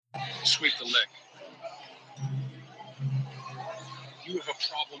Sweep the leg. You have a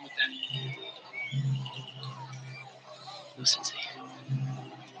problem with that? No, Sensei.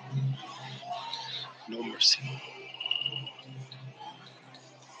 No mercy.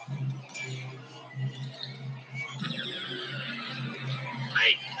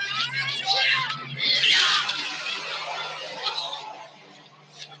 Hey!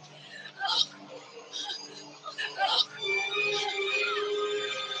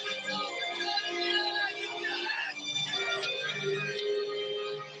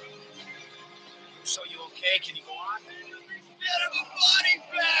 So you okay? Can you go on? Bit of a body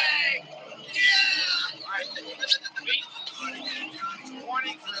bag! Yeah! All right, wait.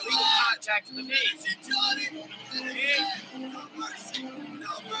 Warning for illegal contact to the knees. No mercy!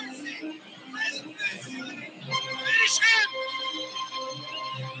 No mercy! Finish him!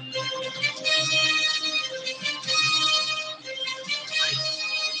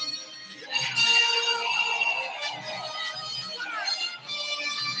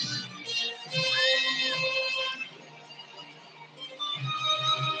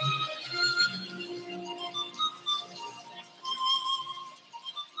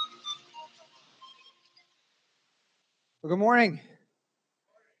 Well, good morning.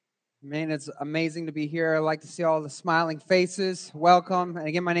 Man, it's amazing to be here. I like to see all the smiling faces. Welcome. And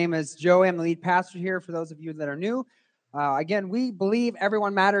again, my name is Joey. I'm the lead pastor here for those of you that are new. Again, we believe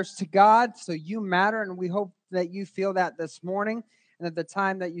everyone matters to God, so you matter, and we hope that you feel that this morning and that the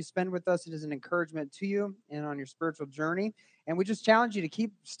time that you spend with us, it is an encouragement to you and on your spiritual journey. And we just challenge you to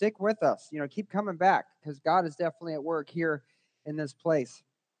stick with us, keep coming back, because God is definitely at work here in this place.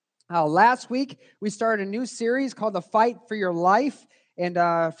 Last week, we started a new series called The Fight for Your Life. And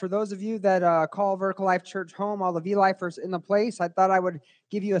for those of you that call Vertical Life Church home, all the V-Lifers in the place, I thought I would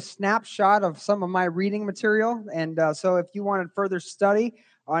give you a snapshot of some of my reading material. And so if you wanted further study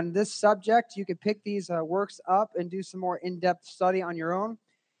on this subject, you could pick these works up and do some more in-depth study on your own.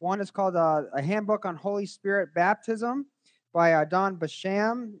 One is called A Handbook on Holy Spirit Baptism by Don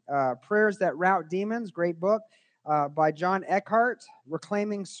Basham, Prayers That Rout Demons, great book. By John Eckhart,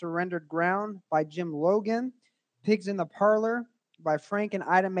 Reclaiming Surrendered Ground by Jim Logan, Pigs in the Parlor by Frank and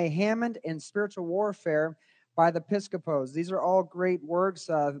Ida Mae Hammond, and Spiritual Warfare by the Episcopos. These are all great works,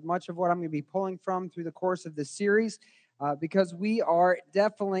 much of what I'm going to be pulling from through the course of this series, because we are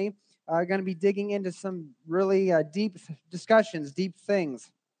definitely going to be digging into some really deep discussions, deep things.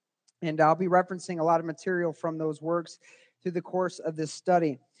 And I'll be referencing a lot of material from those works through the course of this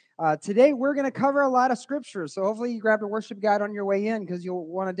study. Today, we're going to cover a lot of scripture, so hopefully you grabbed a worship guide on your way in because you'll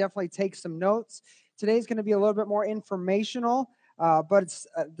want to definitely take some notes. Today's going to be a little bit more informational, but it's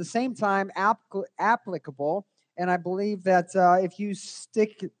at the same time applicable, and I believe that if you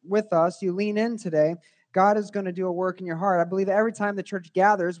stick with us, you lean in today, God is going to do a work in your heart. I believe every time the church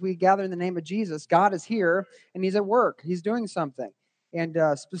gathers, we gather in the name of Jesus. God is here, and He's at work. He's doing something, and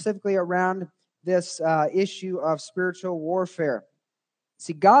specifically around this issue of spiritual warfare.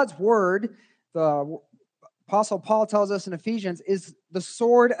 See, God's word, the Apostle Paul tells us in Ephesians, is the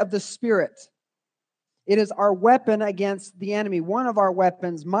sword of the Spirit. It is our weapon against the enemy, one of our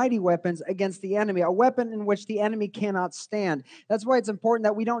weapons, mighty weapons against the enemy, a weapon in which the enemy cannot stand. That's why it's important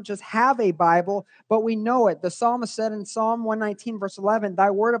that we don't just have a Bible, but we know it. The psalmist said in Psalm 119, verse 11, "Thy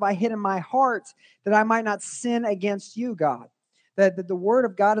word have I hid in my heart, that I might not sin against you, God." That the word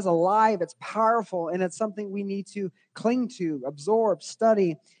of God is alive, it's powerful, and it's something we need to cling to, absorb,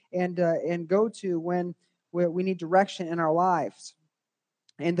 study, and go to when we need direction in our lives.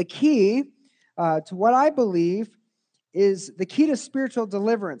 And the key to what I believe is the key to spiritual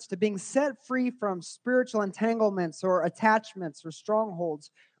deliverance, to being set free from spiritual entanglements or attachments or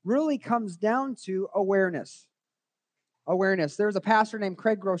strongholds, really comes down to awareness. Awareness. There's a pastor named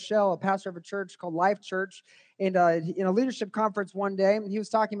Craig Groeschel, a pastor of a church called Life Church, and in a leadership conference one day, he was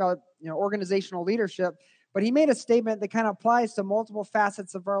talking about organizational leadership, but he made a statement that kind of applies to multiple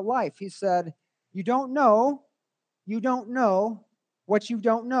facets of our life. He said, you don't know what you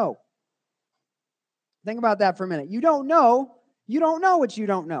don't know. Think about that for a minute. You don't know what you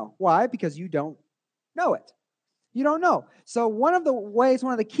don't know. Why? Because you don't know it. You don't know. So one of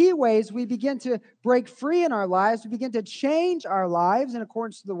the key ways we begin to break free in our lives, we begin to change our lives in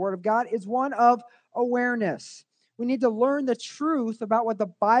accordance to the Word of God, is one of awareness. We need to learn the truth about what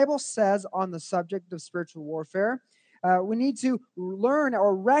the Bible says on the subject of spiritual warfare. We need to learn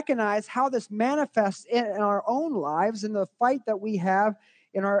or recognize how this manifests in our own lives, in the fight that we have,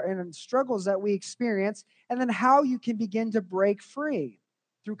 in our struggles that we experience, and then how you can begin to break free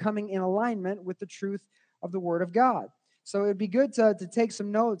through coming in alignment with the truth of the Word of God. So it'd be good to take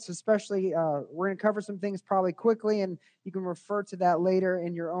some notes, especially we're going to cover some things probably quickly, and you can refer to that later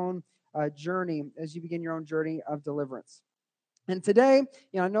in your own journey as you begin your own journey of deliverance. And today,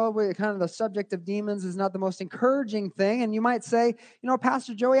 I know kind of the subject of demons is not the most encouraging thing, and you might say,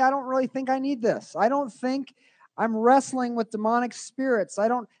 Pastor Joey, I don't really think I need this. I don't think I'm wrestling with demonic spirits. I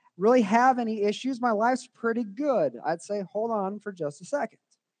don't really have any issues. My life's pretty good. I'd say, hold on for just a second.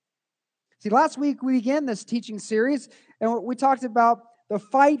 See, last week we began this teaching series, and we talked about the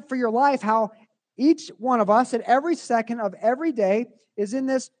fight for your life, how each one of us at every second of every day is in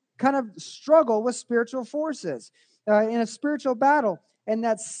this kind of struggle with spiritual forces, in a spiritual battle. And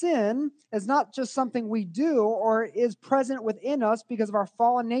that sin is not just something we do or is present within us because of our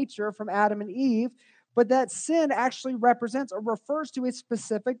fallen nature from Adam and Eve, but that sin actually represents or refers to a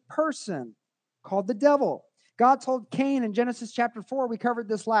specific person called the devil. God told Cain in Genesis chapter 4, we covered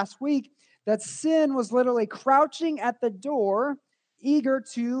this last week, that sin was literally crouching at the door, eager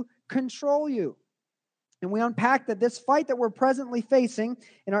to control you. And we unpacked that this fight that we're presently facing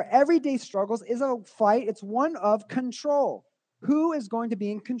in our everyday struggles is a fight, it's one of control. Who is going to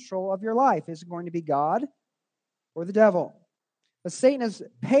be in control of your life? Is it going to be God or the devil? But Satan is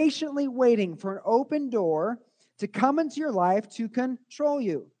patiently waiting for an open door to come into your life to control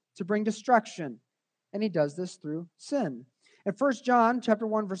you, to bring destruction. And he does this through sin. In 1 John chapter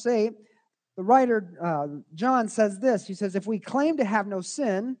 1, verse 8, the writer, John, says this. He says, if we claim to have no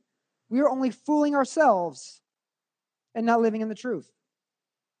sin, we are only fooling ourselves and not living in the truth.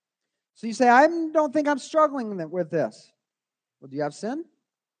 So you say, I don't think I'm struggling with this. Well, do you have sin?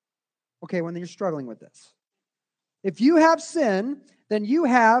 Okay, well, then you're struggling with this. If you have sin, then you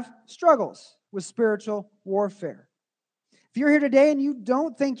have struggles with spiritual warfare. If you're here today and you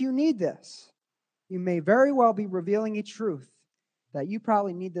don't think you need this, you may very well be revealing a truth that you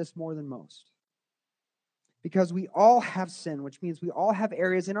probably need this more than most. Because we all have sin, which means we all have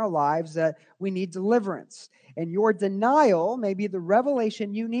areas in our lives that we need deliverance. And your denial may be the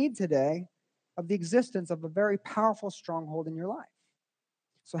revelation you need today of the existence of a very powerful stronghold in your life.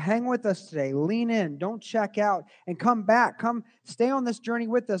 So hang with us today. Lean in. Don't check out. And come back. Come stay on this journey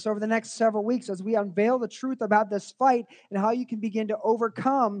with us over the next several weeks as we unveil the truth about this fight and how you can begin to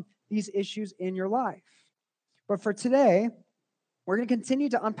overcome these issues in your life. But for today, we're going to continue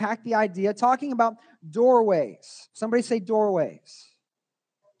to unpack the idea, talking about doorways. Somebody say doorways.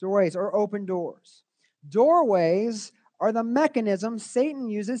 Doorways or open doors. Doorways are the mechanism Satan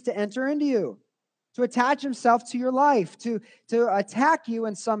uses to enter into you, to attach himself to your life, to attack you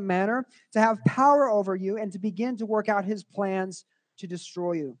in some manner, to have power over you, and to begin to work out his plans to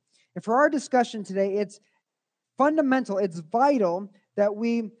destroy you. And for our discussion today, it's fundamental, it's vital that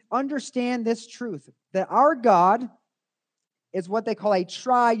we understand this truth, that our God is what they call a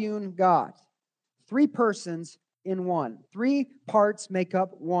triune God. 3 persons in one. 3 parts make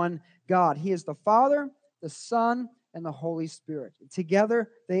up one God. He is the Father, the Son, and the Holy Spirit.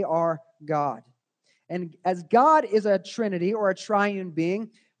 Together, they are God. And as God is a trinity or a triune being,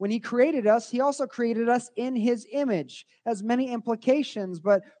 when he created us, he also created us in his image. It has many implications,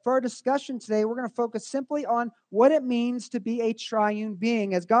 but for our discussion today, we're going to focus simply on what it means to be a triune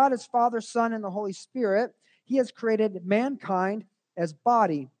being. As God is Father, Son, and the Holy Spirit, he has created mankind as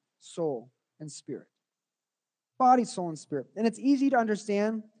body, soul, and spirit. Body, soul, and spirit. And it's easy to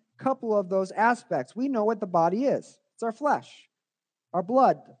understand a couple of those aspects. We know what the body is. It's our flesh, our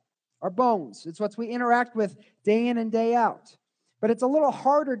blood, our bones. It's what we interact with day in and day out. But it's a little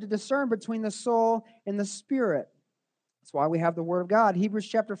harder to discern between the soul and the spirit. That's why we have the Word of God. Hebrews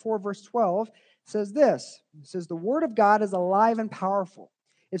chapter 4, verse 12 says this. It says, the Word of God is alive and powerful.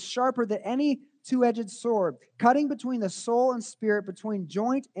 It's sharper than any two-edged sword, cutting between the soul and spirit, between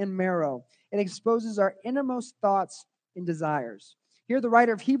joint and marrow. It exposes our innermost thoughts and desires. Here the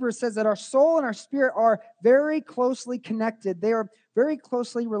writer of Hebrews says that our soul and our spirit are very closely connected. They are very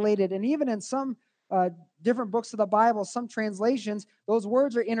closely related. And even in some different books of the Bible, some translations, those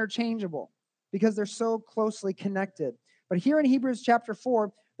words are interchangeable because they're so closely connected. But here in Hebrews chapter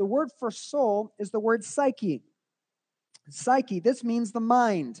 4, the word for soul is the word psyche. Psyche, this means the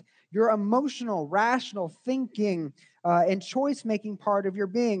mind, your emotional, rational thinking, and choice-making part of your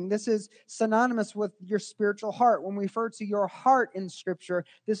being. This is synonymous with your spiritual heart. When we refer to your heart in Scripture,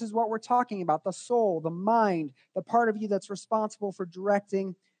 this is what we're talking about, the soul, the mind, the part of you that's responsible for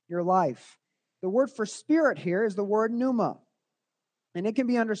directing your life. The word for spirit here is the word pneuma. And it can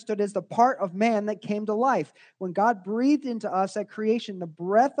be understood as the part of man that came to life. When God breathed into us at creation the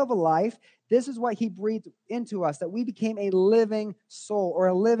breath of life, this is what he breathed into us, that we became a living soul or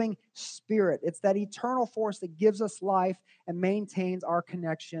a living spirit. It's that eternal force that gives us life and maintains our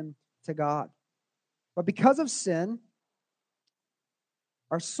connection to God. But because of sin,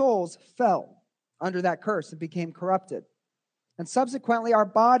 our souls fell under that curse and became corrupted. And subsequently, our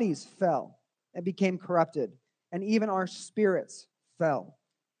bodies fell and became corrupted. And even our spirits fell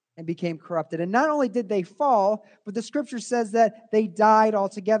and became corrupted. And not only did they fall, but the scripture says that they died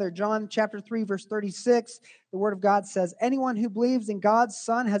altogether. John chapter 3, verse 36, the word of God says, anyone who believes in God's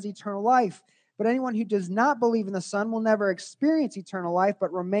Son has eternal life. But anyone who does not believe in the Son will never experience eternal life,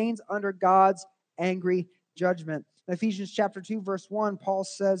 but remains under God's angry judgment. In Ephesians chapter 2, verse 1, Paul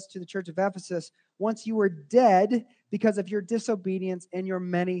says to the church of Ephesus, once you were dead because of your disobedience and your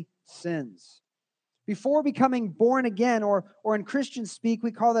many sins. Before becoming born again, or in Christian speak,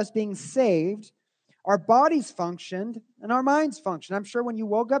 we call this being saved, our bodies functioned and our minds functioned. I'm sure when you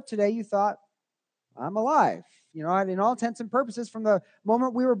woke up today, you thought, I'm alive. You know, in all intents and purposes, from the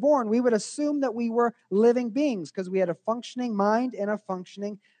moment we were born, we would assume that we were living beings because we had a functioning mind and a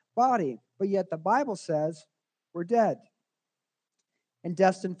functioning body. But yet the Bible says we're dead and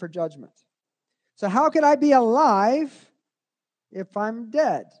destined for judgment. So how could I be alive if I'm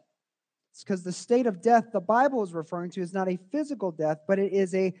dead? It's because the state of death the Bible is referring to is not a physical death, but it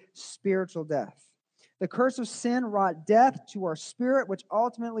is a spiritual death. The curse of sin wrought death to our spirit, which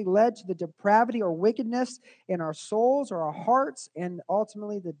ultimately led to the depravity or wickedness in our souls or our hearts, and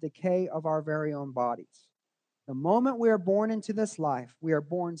ultimately the decay of our very own bodies. The moment we are born into this life, we are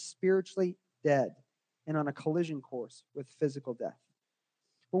born spiritually dead and on a collision course with physical death.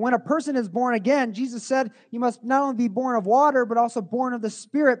 But when a person is born again, Jesus said, you must not only be born of water, but also born of the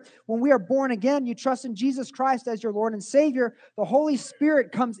Spirit. When we are born again, you trust in Jesus Christ as your Lord and Savior. The Holy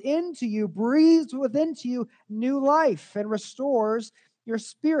Spirit comes into you, breathes within you new life, and restores your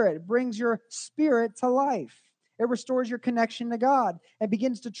spirit, brings your spirit to life. It restores your connection to God and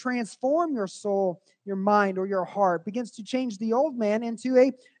begins to transform your soul, your mind, or your heart, begins to change the old man into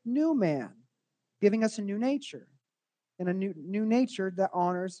a new man, giving us a new nature. And a new nature that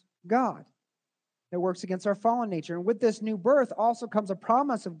honors God, that works against our fallen nature. And with this new birth also comes a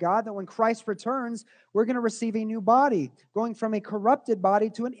promise of God that when Christ returns, we're going to receive a new body, going from a corrupted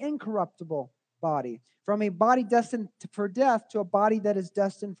body to an incorruptible body, from a body destined for death to a body that is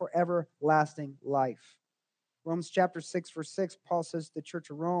destined for everlasting life. Romans chapter 6, verse 6, Paul says to the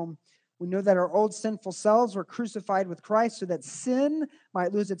church of Rome, we know that our old sinful selves were crucified with Christ so that sin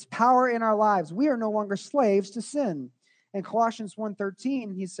might lose its power in our lives. We are no longer slaves to sin. In Colossians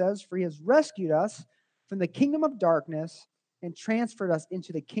 1:13, he says, for he has rescued us from the kingdom of darkness and transferred us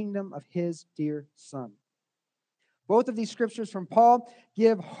into the kingdom of his dear Son. Both of these scriptures from Paul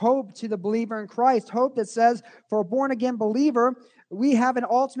give hope to the believer in Christ, hope that says, for a born-again believer, we have an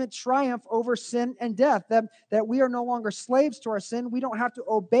ultimate triumph over sin and death, that we are no longer slaves to our sin. We don't have to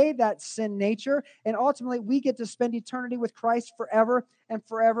obey that sin nature, and ultimately we get to spend eternity with Christ forever and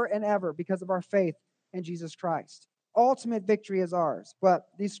forever and ever because of our faith in Jesus Christ. Ultimate victory is ours. But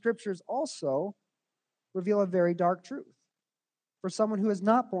these scriptures also reveal a very dark truth for someone who is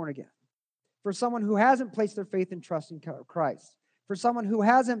not born again, for someone who hasn't placed their faith and trust in Christ, for someone who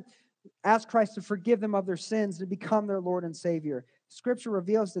hasn't asked Christ to forgive them of their sins, to become their Lord and Savior. Scripture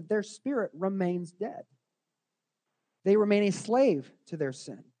reveals that their spirit remains dead. They remain a slave to their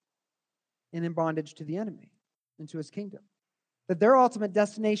sin and in bondage to the enemy and to his kingdom. That their ultimate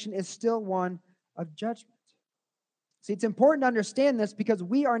destination is still one of judgment. See, it's important to understand this because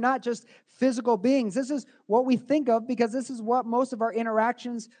we are not just physical beings. This is what we think of because this is what most of our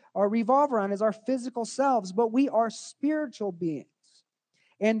interactions revolve around is our physical selves, but we are spiritual beings.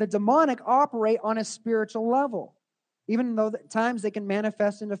 And the demonic operate on a spiritual level, even though at times they can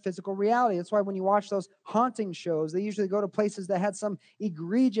manifest into physical reality. That's why when you watch those haunting shows, they usually go to places that had some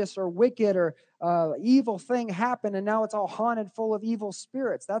egregious or wicked or evil thing happen, and now it's all haunted full of evil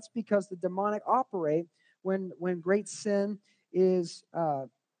spirits. That's because the demonic operate when great sin is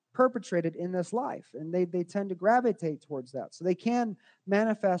perpetrated in this life, and they tend to gravitate towards that. So they can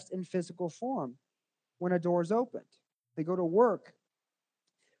manifest in physical form when a door is opened. They go to work.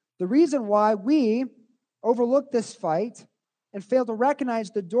 The reason why we overlook this fight and fail to recognize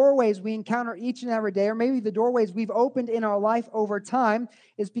the doorways we encounter each and every day, or maybe the doorways we've opened in our life over time,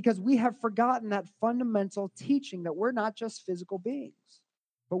 is because we have forgotten that fundamental teaching that we're not just physical beings,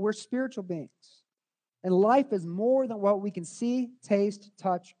 but we're spiritual beings. And life is more than what we can see, taste,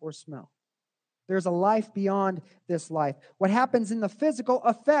 touch, or smell. There's a life beyond this life. What happens in the physical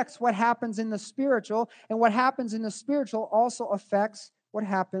affects what happens in the spiritual, and what happens in the spiritual also affects what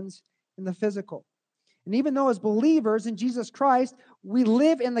happens in the physical. And even though as believers in Jesus Christ, we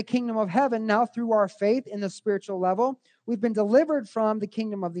live in the kingdom of heaven now through our faith in the spiritual level, we've been delivered from the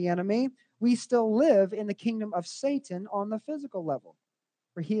kingdom of the enemy, we still live in the kingdom of Satan on the physical level,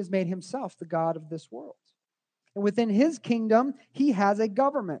 where he has made himself the god of this world. And within his kingdom, he has a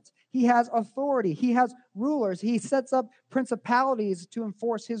government. He has authority. He has rulers. He sets up principalities to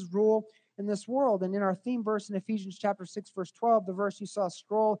enforce his rule in this world. And in our theme verse in Ephesians chapter 6, verse 12, the verse you saw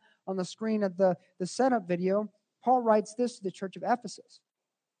scroll on the screen of the setup video, Paul writes this to the church of Ephesus.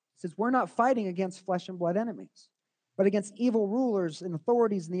 He says, we're not fighting against flesh and blood enemies, but against evil rulers and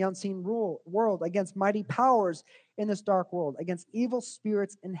authorities in the unseen world, against mighty powers in this dark world, against evil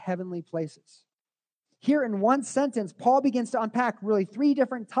spirits in heavenly places. Here in one sentence, Paul begins to unpack really three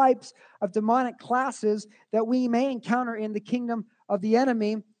different types of demonic classes that we may encounter in the kingdom of the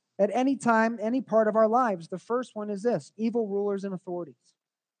enemy at any time, any part of our lives. The first one is this: evil rulers and authorities.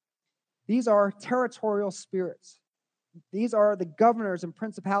 These are territorial spirits. These are the governors and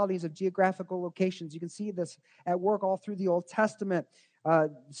principalities of geographical locations. You can see this at work all through the Old Testament.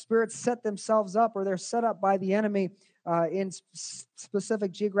 Spirits set themselves up, or they're set up by the enemy in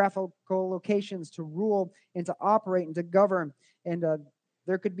specific geographical locations to rule and to operate and to govern. And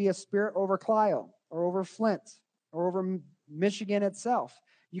there could be a spirit over Clio or over Flint or over Michigan itself.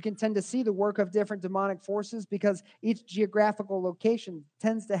 You can tend to see the work of different demonic forces because each geographical location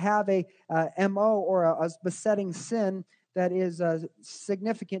tends to have a MO or a besetting sin that is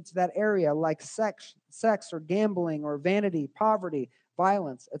significant to that area, like sex or gambling or vanity, poverty,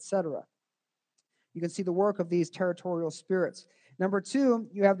 violence, etc. You can see the work of these territorial spirits. Number two,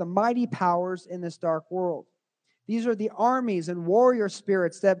 you have the mighty powers in this dark world. These are the armies and warrior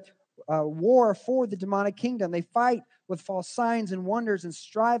spirits that war for the demonic kingdom. They fight with false signs and wonders and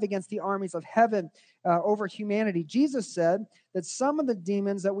strive against the armies of heaven over humanity. Jesus said that some of the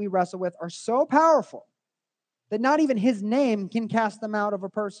demons that we wrestle with are so powerful that not even his name can cast them out of a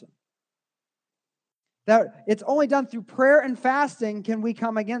person. That it's only done through prayer and fasting can we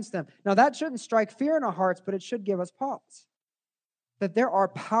come against them. Now, that shouldn't strike fear in our hearts, but it should give us pause. That there are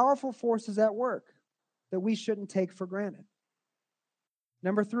powerful forces at work that we shouldn't take for granted.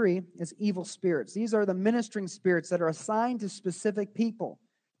 Number three is evil spirits. These are the ministering spirits that are assigned to specific people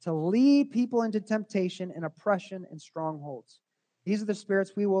to lead people into temptation and oppression and strongholds. These are the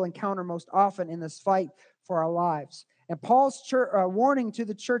spirits we will encounter most often in this fight for our lives. And Paul's warning to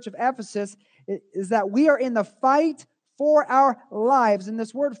the church of Ephesus is that we are in the fight for our lives. And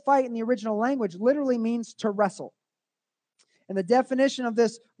this word fight in the original language literally means to wrestle. And the definition of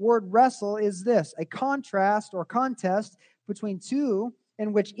this word wrestle is this: a contrast or contest between two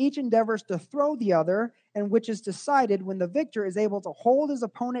in which each endeavors to throw the other, and which is decided when the victor is able to hold his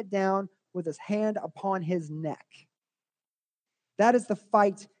opponent down with his hand upon his neck. That is the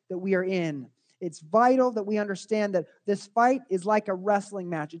fight that we are in. It's vital that we understand that this fight is like a wrestling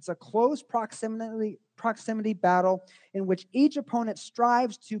match. It's a close proximity battle in which each opponent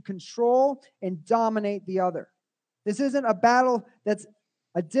strives to control and dominate the other. This isn't a battle that's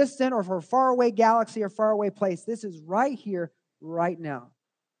a distant or for a faraway galaxy or faraway place. This is right here, right now.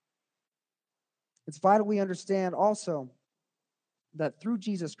 It's vital we understand also that through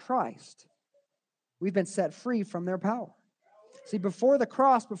Jesus Christ, we've been set free from their power. See, before the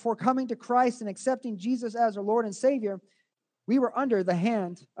cross, before coming to Christ and accepting Jesus as our Lord and Savior, we were under the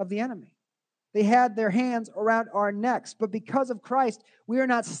hand of the enemy. They had their hands around our necks. But because of Christ, we are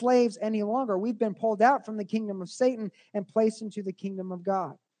not slaves any longer. We've been pulled out from the kingdom of Satan and placed into the kingdom of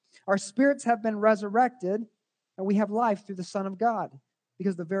God. Our spirits have been resurrected, and we have life through the Son of God,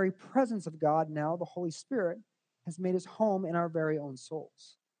 because the very presence of God now, the Holy Spirit, has made his home in our very own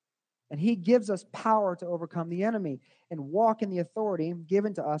souls. And he gives us power to overcome the enemy and walk in the authority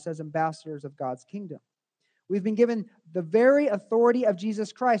given to us as ambassadors of God's kingdom. We've been given the very authority of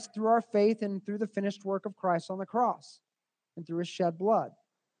Jesus Christ through our faith and through the finished work of Christ on the cross and through his shed blood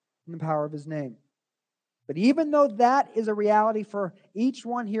and the power of his name. But even though that is a reality for each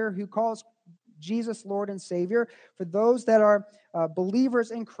one here who calls Jesus Lord and Savior, for those that are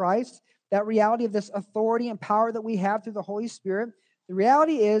believers in Christ, that reality of this authority and power that we have through the Holy Spirit, the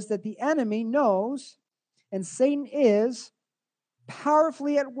reality is that the enemy knows, and Satan is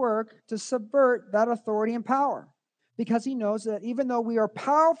powerfully at work to subvert that authority and power, because he knows that even though we are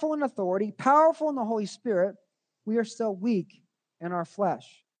powerful in authority, powerful in the Holy Spirit, we are still weak in our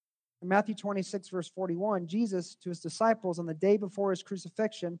flesh. In Matthew 26, verse 41, Jesus, to his disciples on the day before his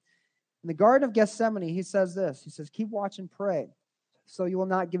crucifixion, in the Garden of Gethsemane, he says this. He says, keep watch and pray, so you will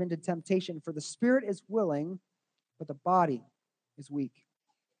not give into temptation, for the spirit is willing, but the body is weak.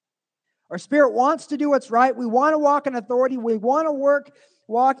 Our spirit wants to do what's right. We want to walk in authority. We want to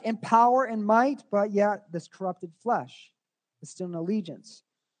walk in power and might, but yet this corrupted flesh is still in allegiance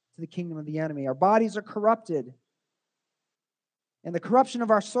to the kingdom of the enemy. Our bodies are corrupted. And the corruption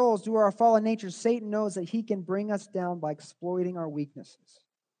of our souls due to our fallen nature, Satan knows that he can bring us down by exploiting our weaknesses.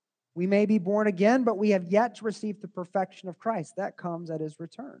 We may be born again, but we have yet to receive the perfection of Christ. That comes at his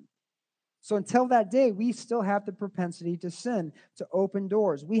return. So until that day, we still have the propensity to sin, to open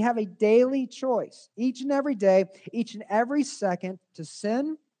doors. We have a daily choice, each and every day, each and every second, to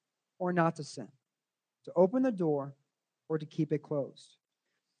sin or not to sin, to open the door or to keep it closed.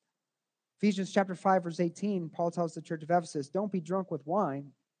 Ephesians chapter 5, verse 18, Paul tells the church of Ephesus, don't be drunk with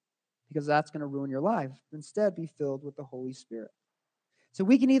wine, because that's going to ruin your life. Instead, be filled with the Holy Spirit. So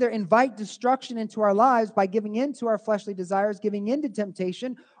we can either invite destruction into our lives by giving in to our fleshly desires, giving in to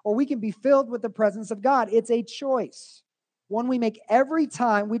temptation, or we can be filled with the presence of God. It's a choice, one we make every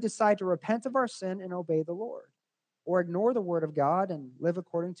time we decide to repent of our sin and obey the Lord, or ignore the word of God and live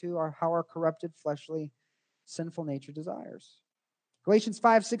according to how our corrupted fleshly sinful nature desires. Galatians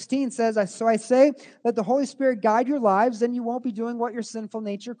 5:16 says, so I say, let the Holy Spirit guide your lives, then you won't be doing what your sinful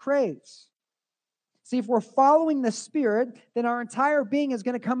nature craves. See, if we're following the Spirit, then our entire being is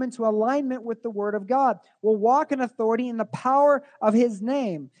going to come into alignment with the Word of God. We'll walk in authority in the power of His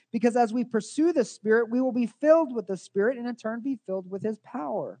name, because as we pursue the Spirit, we will be filled with the Spirit and in turn be filled with His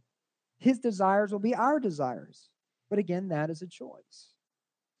power. His desires will be our desires. But again, that is a choice.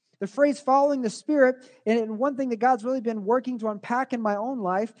 The phrase following the Spirit, and one thing that God's really been working to unpack in my own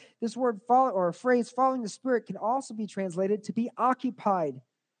life, this word or phrase following the Spirit can also be translated to be occupied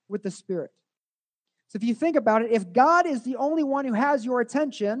with the Spirit. So if you think about it, if God is the only one who has your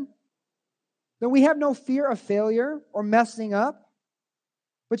attention, then we have no fear of failure or messing up.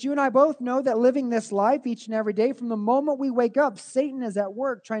 But you and I both know that living this life each and every day, from the moment we wake up, Satan is at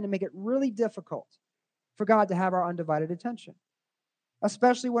work trying to make it really difficult for God to have our undivided attention,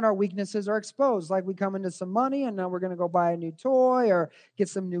 especially when our weaknesses are exposed, like we come into some money and now we're going to go buy a new toy or get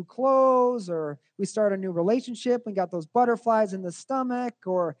some new clothes, or we start a new relationship and got those butterflies in the stomach,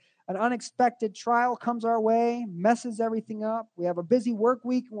 or an unexpected trial comes our way, messes everything up. We have a busy work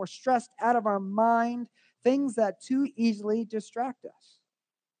week and we're stressed out of our mind, things that too easily distract us.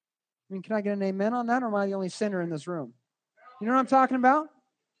 I mean, can I get an amen on that, or am I the only sinner in this room? You know what I'm talking about?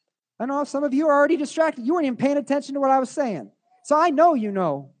 I know some of you are already distracted. You weren't even paying attention to what I was saying. So I know you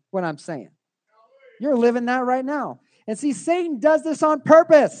know what I'm saying. You're living that right now. And see, Satan does this on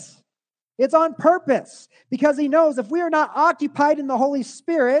purpose. It's on purpose, because he knows if we are not occupied in the Holy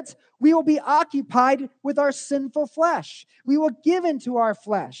Spirit, we will be occupied with our sinful flesh. We will give into our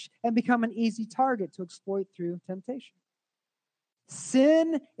flesh and become an easy target to exploit through temptation.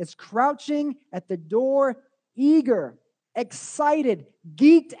 Sin is crouching at the door, eager, excited,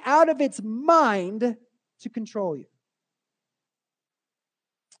 geeked out of its mind to control you.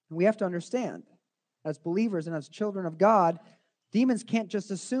 And we have to understand, as believers and as children of God, demons can't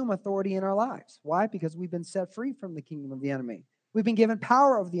just assume authority in our lives. Why? Because we've been set free from the kingdom of the enemy. We've been given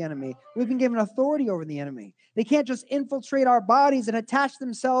power over the enemy. We've been given authority over the enemy. They can't just infiltrate our bodies and attach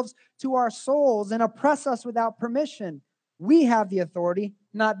themselves to our souls and oppress us without permission. We have the authority,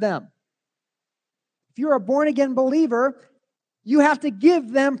 not them. If you're a born-again believer, you have to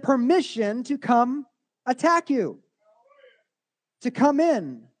give them permission to come attack you, to come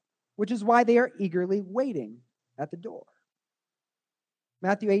in, which is why they are eagerly waiting at the door.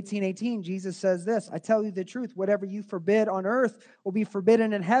 Matthew 18:18, Jesus says this, I tell you the truth, whatever you forbid on earth will be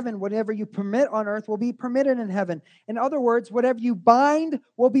forbidden in heaven. Whatever you permit on earth will be permitted in heaven. In other words, whatever you bind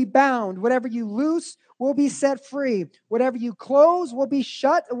will be bound. Whatever you loose will be set free. Whatever you close will be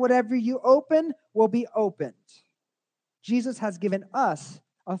shut, and whatever you open will be opened. Jesus has given us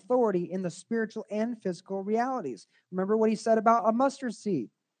authority in the spiritual and physical realities. Remember what he said about a mustard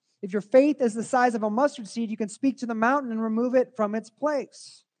seed. If your faith is the size of a mustard seed, you can speak to the mountain and remove it from its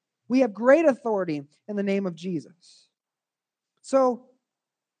place. We have great authority in the name of Jesus. So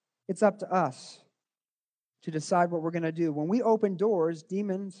it's up to us to decide what we're going to do. When we open doors,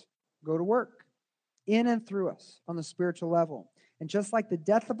 demons go to work in and through us on the spiritual level. And just like the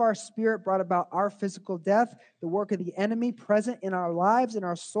death of our spirit brought about our physical death, the work of the enemy present in our lives and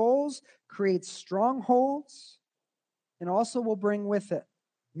our souls creates strongholds and also will bring with it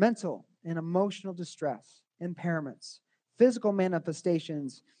mental and emotional distress, impairments, physical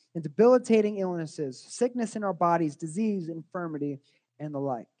manifestations, and debilitating illnesses, sickness in our bodies, disease, infirmity, and the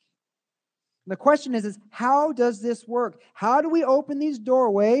like. And the question is how does this work? How do we open these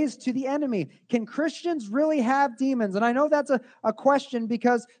doorways to the enemy? Can Christians really have demons? And I know that's a question,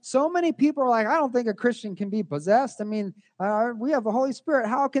 because so many people are like, I don't think a Christian can be possessed. I mean, we have the Holy Spirit.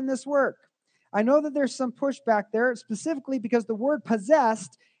 How can this work? I know that there's some pushback there, specifically because the word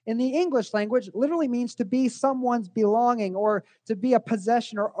possessed in the English language literally means to be someone's belonging, or to be a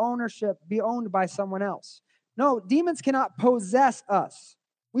possession or ownership, be owned by someone else. No, demons cannot possess us.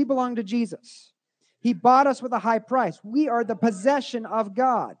 We belong to Jesus. He bought us with a high price. We are the possession of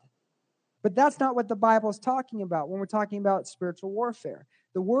God. But that's not what the Bible is talking about when we're talking about spiritual warfare.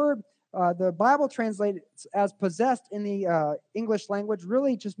 The Bible translates as possessed in the English language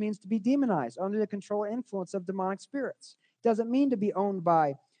really just means to be demonized, under the control or influence of demonic spirits. It doesn't mean to be owned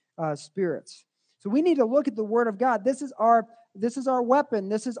by spirits. So we need to look at the Word of God. This is our weapon.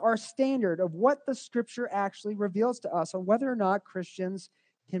 This is our standard of what the Scripture actually reveals to us on whether or not Christians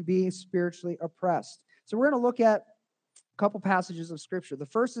can be spiritually oppressed. So we're going to look at a couple passages of Scripture. The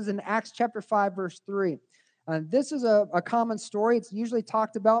first is in Acts chapter 5, verse 3. This is a common story. It's usually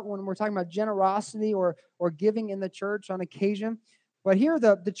talked about when we're talking about generosity or giving in the church on occasion. But here,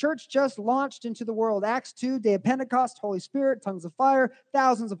 the church just launched into the world. Acts 2, day of Pentecost, Holy Spirit, tongues of fire,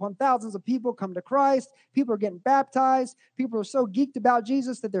 thousands upon thousands of people come to Christ. People are getting baptized. People are so geeked about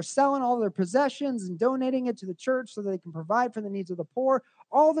Jesus that they're selling all their possessions and donating it to the church so that they can provide for the needs of the poor.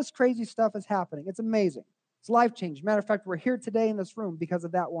 All this crazy stuff is happening. It's amazing. It's life-changing. Matter of fact, we're here today in this room because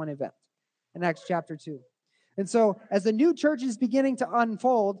of that one event in Acts chapter 2. And so as the new church is beginning to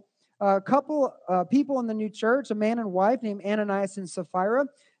unfold, a couple people in the new church, a man and wife named Ananias and Sapphira,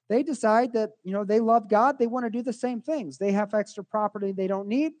 they decide that, they love God. They want to do the same things. They have extra property they don't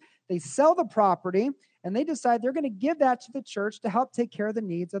need. They sell the property, and they decide they're going to give that to the church to help take care of the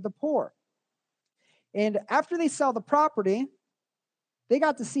needs of the poor. And after they sell the property, they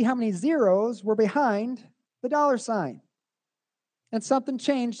got to see how many zeros were behind the dollar sign. And something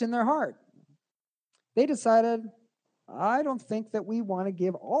changed in their heart. They decided, I don't think that we want to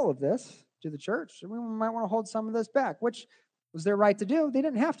give all of this to the church. We might want to hold some of this back, which was their right to do. They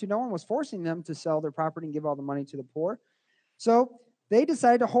didn't have to. No one was forcing them to sell their property and give all the money to the poor. So they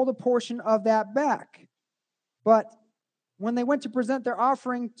decided to hold a portion of that back. But when they went to present their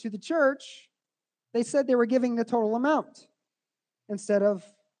offering to the church, they said they were giving the total amount instead of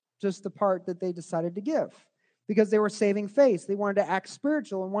just the part that they decided to give, because they were saving face. They wanted to act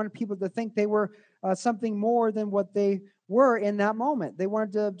spiritual and wanted people to think they were something more than what they were in that moment. They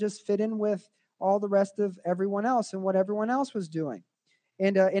wanted to just fit in with all the rest of everyone else and what everyone else was doing.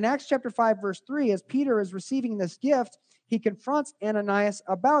 And in Acts chapter 5, verse 3, as Peter is receiving this gift, he confronts Ananias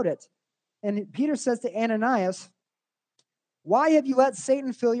about it. And Peter says to Ananias, "Why have you let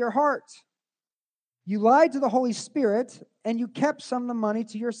Satan fill your heart? You lied to the Holy Spirit, and you kept some of the money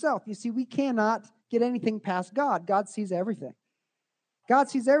to yourself." You see, we cannot get anything past God. God sees everything. God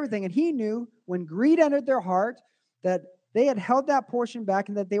sees everything. And he knew when greed entered their heart that they had held that portion back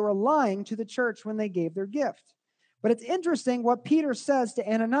and that they were lying to the church when they gave their gift. But it's interesting what Peter says to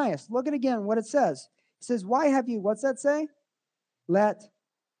Ananias. Look at again what it says. It says, "Why have you," what's that say? Let's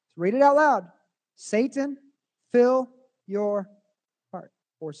read it out loud. "Satan fill your heart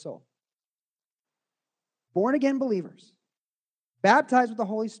or soul." Born again believers, baptized with the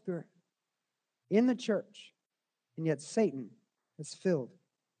Holy Spirit in the church, and yet Satan has filled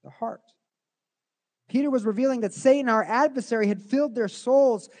the heart. Peter was revealing that Satan, our adversary, had filled their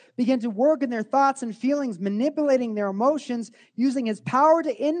souls, began to work in their thoughts and feelings, manipulating their emotions, using his power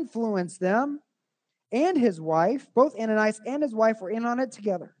to influence them. And his wife, both Ananias and his wife, were in on it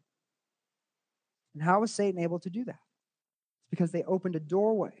together. And how was Satan able to do that? It's because they opened a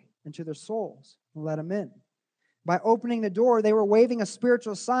doorway into their souls and let him in. By opening the door, they were waving a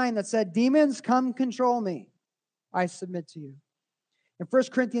spiritual sign that said, "Demons, come control me. I submit to you." In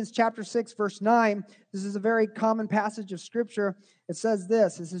 1 Corinthians chapter 6, verse 9, this is a very common passage of Scripture. It says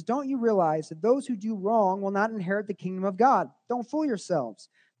this. It says, "Don't you realize that those who do wrong will not inherit the kingdom of God? Don't fool yourselves.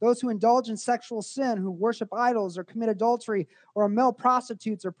 Those who indulge in sexual sin, who worship idols or commit adultery or are male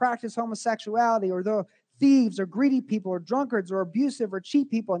prostitutes or practice homosexuality or the thieves or greedy people or drunkards or abusive or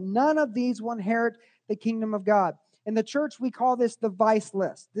cheat people, none of these will inherit the kingdom of God." In the church, we call this the vice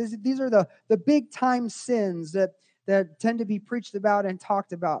list. These are the big-time sins that tend to be preached about and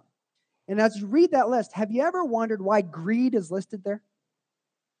talked about. And as you read that list, have you ever wondered why greed is listed there?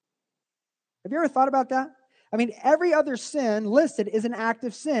 Have you ever thought about that? I mean, every other sin listed is an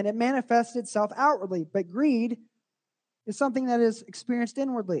active sin. It manifests itself outwardly, but greed is something that is experienced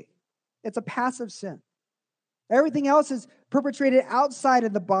inwardly. It's a passive sin. Everything else is perpetrated outside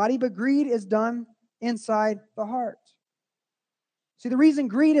of the body, but greed is done inside the heart. See, the reason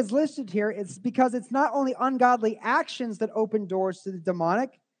greed is listed here is because it's not only ungodly actions that open doors to the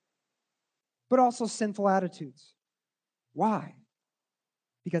demonic, but also sinful attitudes. Why?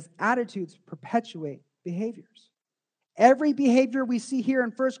 Because attitudes perpetuate behaviors. Every behavior we see here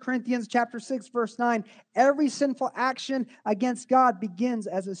in 1 Corinthians chapter 6, verse 9, every sinful action against God begins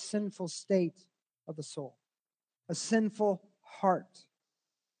as a sinful state of the soul, a sinful heart.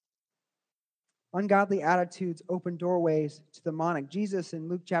 Ungodly attitudes open doorways to the demonic. Jesus in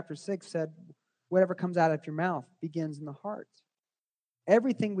Luke chapter 6 said, "Whatever comes out of your mouth begins in the heart."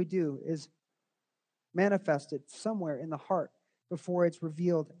 Everything we do is manifested somewhere in the heart before it's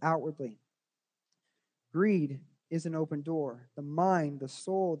revealed outwardly. Greed is an open door. The mind, the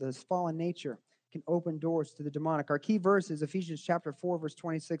soul, this fallen nature can open doors to the demonic. Our key verse is Ephesians chapter 4, verse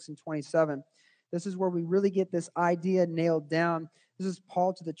 26 and 27. This is where we really get this idea nailed down. This is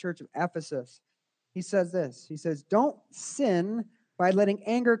Paul to the church of Ephesus. He says this. He says, don't sin by letting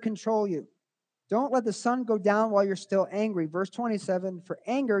anger control you. Don't let the sun go down while you're still angry. Verse 27, for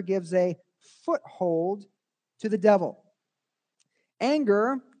anger gives a foothold to the devil.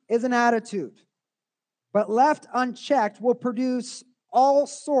 Anger is an attitude, but left unchecked will produce all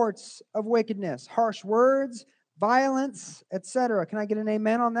sorts of wickedness, harsh words, violence, etc. Can I get an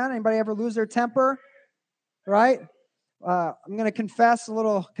amen on that? Anybody ever lose their temper? Right? I'm going to confess a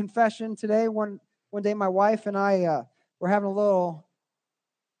little confession today. One day my wife and I were having a little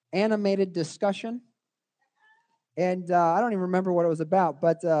animated discussion. And I don't even remember what it was about,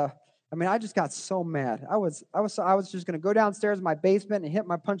 but I just got so mad. I was just going to go downstairs in my basement and hit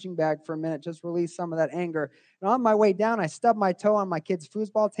my punching bag for a minute, just release some of that anger. And on my way down, I stubbed my toe on my kid's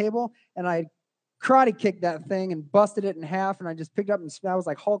foosball table, and I karate kicked that thing and busted it in half. And I just picked up and I was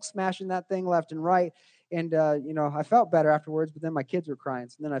like Hulk smashing that thing left and right. And I felt better afterwards, but then my kids were crying,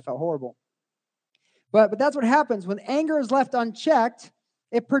 so then I felt horrible. But that's what happens when anger is left unchecked.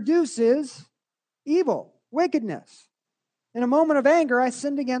 It produces evil, wickedness. In a moment of anger, I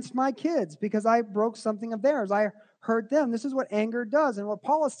sinned against my kids because I broke something of theirs. I hurt them. This is what anger does. And what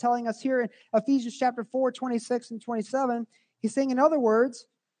Paul is telling us here in Ephesians chapter 4, 26 and 27, he's saying, in other words,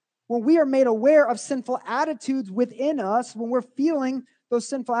 when we are made aware of sinful attitudes within us, when we're feeling those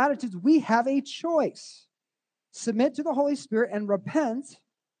sinful attitudes, we have a choice. Submit to the Holy Spirit and repent,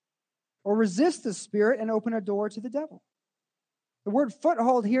 or resist the Spirit and open a door to the devil. The word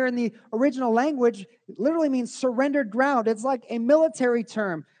foothold here in the original language literally means surrendered ground. It's like a military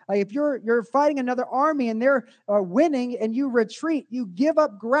term. If you're fighting another army and they're winning and you retreat, you give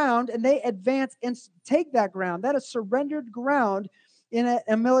up ground and they advance and take that ground. That is surrendered ground in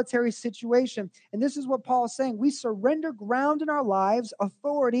a military situation. And this is what Paul is saying. We surrender ground in our lives,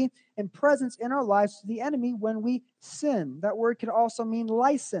 authority and presence in our lives to the enemy when we sin. That word could also mean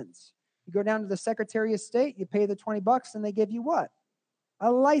license. You go down to the Secretary of State, you pay the $20, and they give you what? A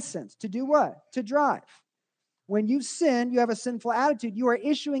license. To do what? To drive. When you sin, you have a sinful attitude. You are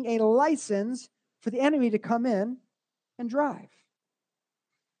issuing a license for the enemy to come in and drive.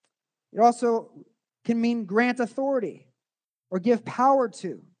 It also can mean grant authority or give power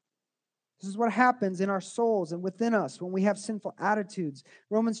to. This is what happens in our souls and within us when we have sinful attitudes.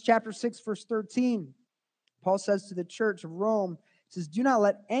 Romans chapter 6, verse 13, Paul says to the church of Rome, he says, do not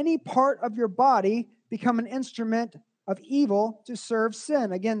let any part of your body become an instrument of evil to serve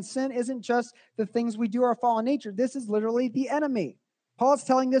sin. Again, sin isn't just the things we do, our fallen nature. This is literally the enemy. Paul's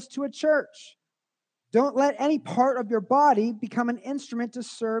telling this to a church. Don't let any part of your body become an instrument to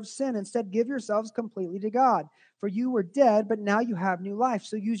serve sin. Instead, give yourselves completely to God. For you were dead, but now you have new life.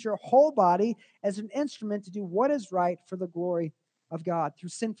 So use your whole body as an instrument to do what is right for the glory of God. Through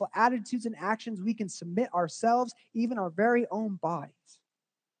sinful attitudes and actions, we can submit ourselves, even our very own bodies,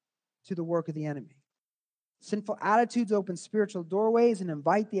 to the work of the enemy. Sinful attitudes open spiritual doorways and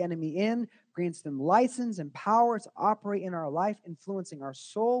invite the enemy in, grants them license and power to operate in our life, influencing our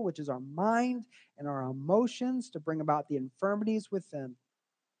soul, which is our mind, and our emotions to bring about the infirmities within,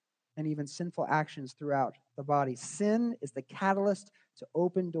 and even sinful actions throughout the body. Sin is the catalyst to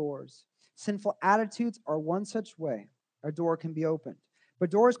open doors. Sinful attitudes are one such way a door can be opened.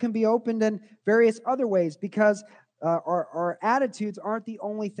 But doors can be opened in various other ways because our attitudes aren't the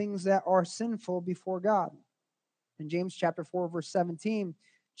only things that are sinful before God. In James chapter 4, verse 17,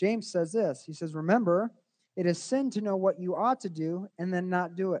 James says this. He says, remember, it is sin to know what you ought to do and then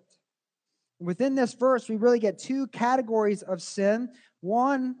not do it. Within this verse, we really get two categories of sin.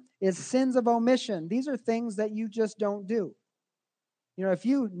 One is sins of omission. These are things that you just don't do. You know, if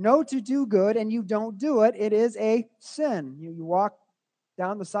you know to do good and you don't do it, it is a sin. You walk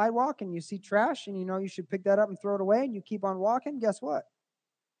down the sidewalk and you see trash and you know you should pick that up and throw it away and you keep on walking. Guess what?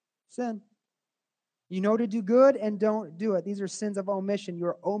 Sin. You know to do good and don't do it. These are sins of omission.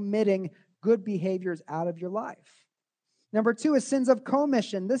 You're omitting good behaviors out of your life. Number two is sins of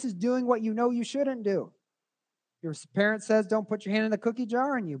commission. This is doing what you know you shouldn't do. Your parent says, don't put your hand in the cookie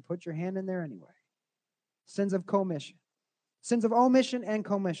jar, and you put your hand in there anyway. Sins of commission. Sins of omission and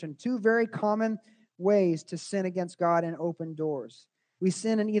commission. Two very common ways to sin against God and open doors. We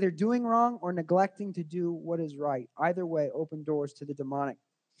sin in either doing wrong or neglecting to do what is right. Either way, open doors to the demonic.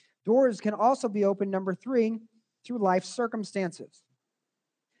 Doors can also be opened, number three, through life circumstances.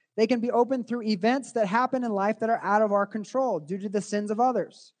 They can be opened through events that happen in life that are out of our control due to the sins of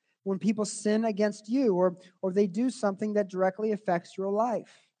others. When people sin against you or they do something that directly affects your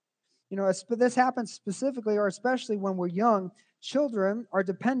life. This happens specifically or especially when we're young. Children are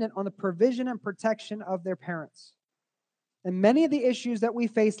dependent on the provision and protection of their parents. And many of the issues that we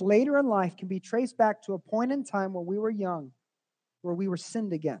face later in life can be traced back to a point in time when we were young, where we were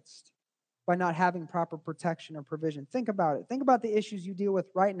sinned against by not having proper protection or provision. Think about it. Think about the issues you deal with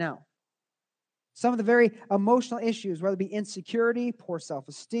right now. Some of the very emotional issues, whether it be insecurity, poor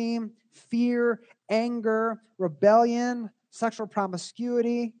self-esteem, fear, anger, rebellion, sexual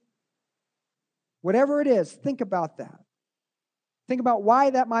promiscuity, whatever it is, think about that. Think about why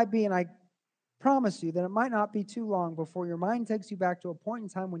that might be, and I promise you that it might not be too long before your mind takes you back to a point in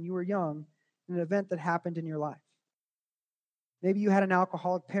time when you were young, an event that happened in your life. Maybe you had an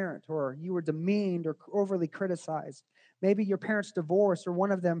alcoholic parent, or you were demeaned or overly criticized. Maybe your parents divorced, or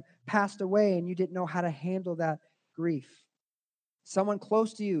one of them passed away and you didn't know how to handle that grief. Someone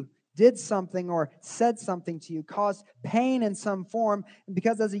close to you did something or said something to you, caused pain in some form, and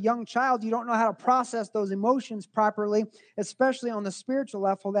because as a young child you don't know how to process those emotions properly, especially on the spiritual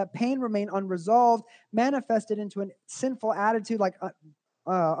level, that pain remained unresolved, manifested into a sinful attitude like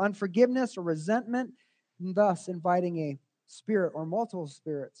unforgiveness or resentment, and thus inviting a spirit or multiple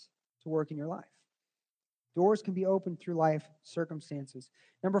spirits to work in your life. Doors can be opened through life circumstances.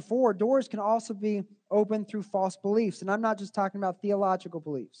 Number 4, doors can also be opened through false beliefs. And I'm not just talking about theological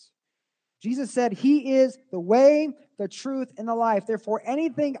beliefs. Jesus said he is the way, the truth, and the life. Therefore,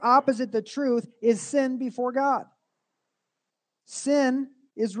 anything opposite the truth is sin before God. Sin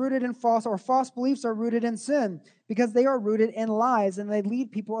is rooted in false beliefs are rooted in sin because they are rooted in lies and they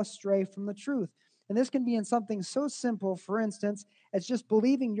lead people astray from the truth. And this can be in something so simple, for instance, as just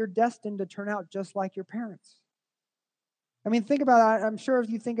believing you're destined to turn out just like your parents. I mean, think about it. I'm sure if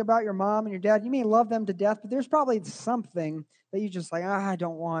you think about your mom and your dad, you may love them to death, but there's probably something that you just like, I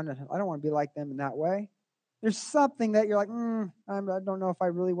don't want to be like them in that way. There's something that you're like, I don't know if I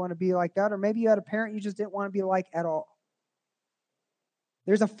really want to be like that. Or maybe you had a parent you just didn't want to be like at all.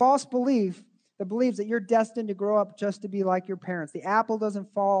 There's a false belief that believes that you're destined to grow up just to be like your parents. The apple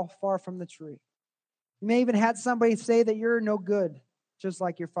doesn't fall far from the tree. You may even had somebody say that you're no good, just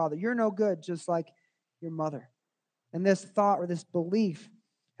like your father. You're no good, just like your mother. And this thought or this belief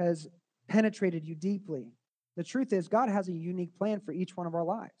has penetrated you deeply. The truth is, God has a unique plan for each one of our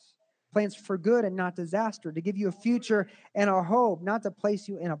lives. Plans for good and not disaster, to give you a future and a hope, not to place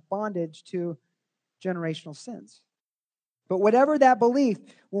you in a bondage to generational sins. But whatever that belief,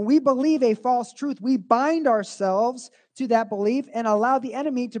 when we believe a false truth, we bind ourselves to that belief and allow the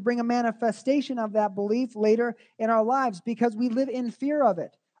enemy to bring a manifestation of that belief later in our lives because we live in fear of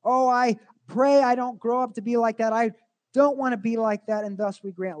it. Oh, I pray I don't grow up to be like that. I don't want to be like that. And thus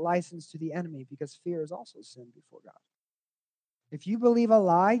we grant license to the enemy because fear is also sin before God. If you believe a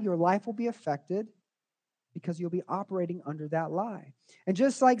lie, your life will be affected because you'll be operating under that lie. And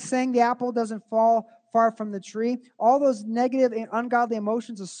just like saying the apple doesn't fall far from the tree, all those negative and ungodly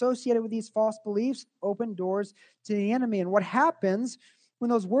emotions associated with these false beliefs open doors to the enemy. And what happens when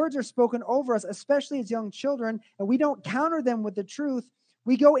those words are spoken over us, especially as young children, and we don't counter them with the truth,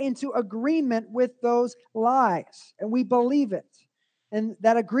 we go into agreement with those lies, and we believe it. And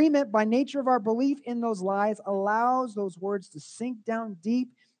that agreement, by nature of our belief in those lies, allows those words to sink down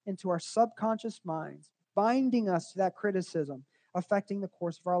deep into our subconscious minds, binding us to that criticism, affecting the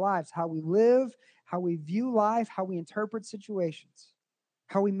course of our lives, how we live, how we view life, how we interpret situations,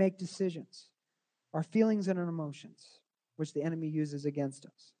 how we make decisions, our feelings and our emotions, which the enemy uses against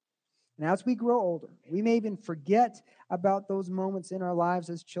us. And as we grow older, we may even forget about those moments in our lives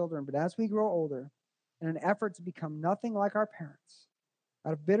as children, but as we grow older, in an effort to become nothing like our parents,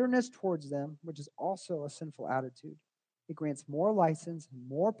 out of bitterness towards them, which is also a sinful attitude, it grants more license,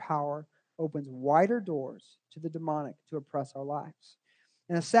 more power, opens wider doors to the demonic to oppress our lives.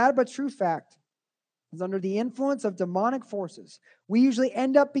 And a sad but true fact is under the influence of demonic forces, we usually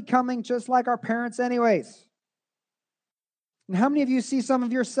end up becoming just like our parents anyways. And how many of you see some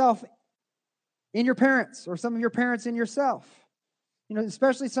of yourself in your parents or some of your parents in yourself? You know,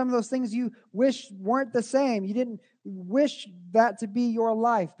 especially some of those things you wish weren't the same. You didn't wish that to be your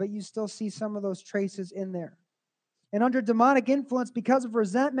life, but you still see some of those traces in there. And under demonic influence, because of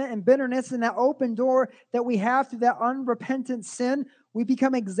resentment and bitterness and that open door that we have through that unrepentant sin, we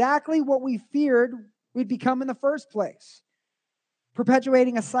become exactly what we feared we'd become in the first place,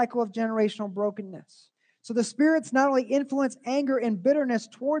 perpetuating a cycle of generational brokenness. So the spirits not only influence anger and bitterness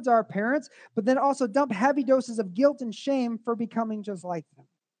towards our parents, but then also dump heavy doses of guilt and shame for becoming just like them,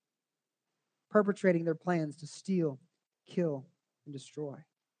 perpetrating their plans to steal, kill, and destroy.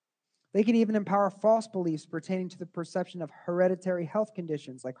 They can even empower false beliefs pertaining to the perception of hereditary health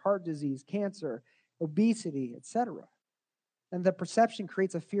conditions like heart disease, cancer, obesity, etc. And the perception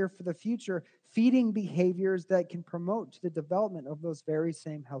creates a fear for the future, feeding behaviors that can promote to the development of those very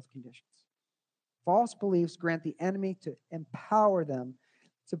same health conditions. False beliefs grant the enemy to empower them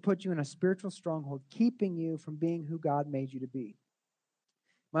to put you in a spiritual stronghold, keeping you from being who God made you to be.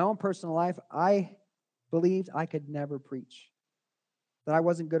 My own personal life, I believed I could never preach, that I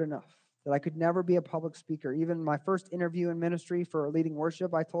wasn't good enough, that I could never be a public speaker. Even my first interview in ministry for leading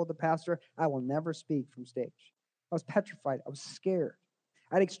worship, I told the pastor, I will never speak from stage. I was petrified. I was scared.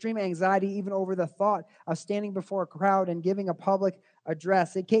 I had extreme anxiety even over the thought of standing before a crowd and giving a public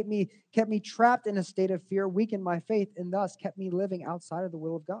address. It kept me trapped in a state of fear, weakened my faith, and thus kept me living outside of the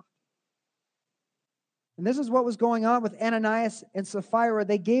will of God. And this is what was going on with Ananias and Sapphira.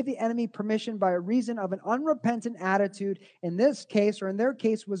 They gave the enemy permission by reason of an unrepentant attitude. In this case, or in their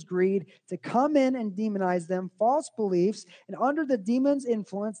case, was greed, to come in and demonize them, false beliefs. And under the demon's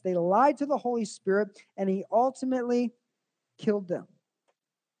influence, they lied to the Holy Spirit, and he ultimately killed them.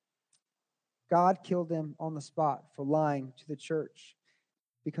 God killed them on the spot for lying to the church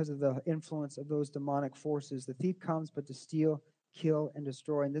because of the influence of those demonic forces. The thief comes but to steal, kill, and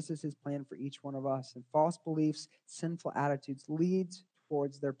destroy. And this is his plan for each one of us. And false beliefs, sinful attitudes leads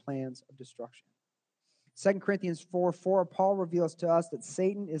towards their plans of destruction. 2 Corinthians 4:4, Paul reveals to us that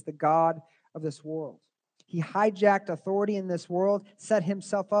Satan is the god of this world. He hijacked authority in this world, set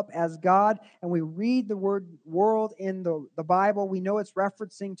himself up as God, and we read the word world in the Bible. We know it's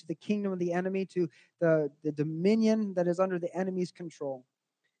referencing to the kingdom of the enemy, to the dominion that is under the enemy's control.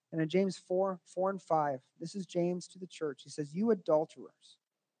 And in James 4:4-5, this is James to the church. He says, you adulterers,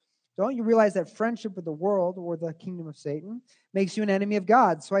 don't you realize that friendship with the world or the kingdom of Satan makes you an enemy of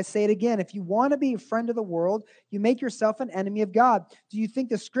God? So I say it again, if you want to be a friend of the world, you make yourself an enemy of God. Do you think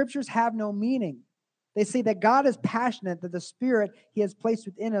the scriptures have no meaning? They say that God is passionate, that the Spirit he has placed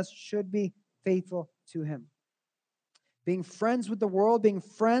within us should be faithful to him. Being friends with the world, being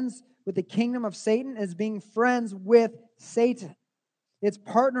friends with the kingdom of Satan is being friends with Satan. It's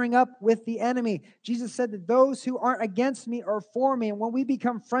partnering up with the enemy. Jesus said that those who aren't against me are for me. And when we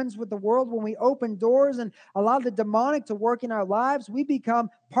become friends with the world, when we open doors and allow the demonic to work in our lives, we become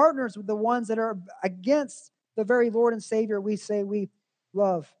partners with the ones that are against the very Lord and Savior we say we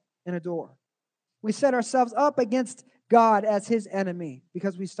love and adore. We set ourselves up against God as his enemy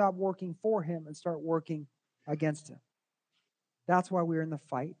because we stop working for him and start working against him. That's why we're in the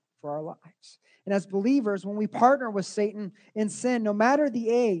fight for our lives. And as believers, when we partner with Satan in sin, no matter the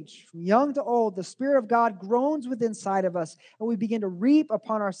age, from young to old, the Spirit of God groans within inside of us, and we begin to reap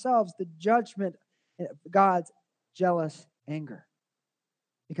upon ourselves the judgment of God's jealous anger.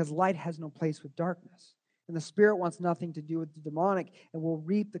 Because light has no place with darkness. And the Spirit wants nothing to do with the demonic and will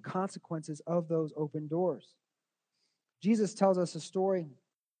reap the consequences of those open doors. Jesus tells us a story.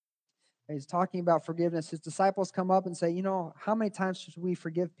 He's talking about forgiveness. His disciples come up and say, how many times should we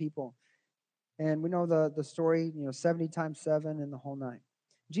forgive people? And we know the story, 70 times 7 and the whole nine.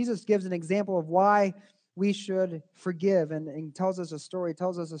 Jesus gives an example of why we should forgive. And he tells us a story. He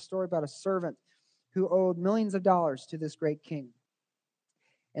tells us a story about a servant who owed millions of dollars to this great king.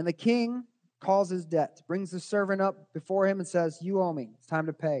 And the king calls his debt, brings the servant up before him and says, you owe me. It's time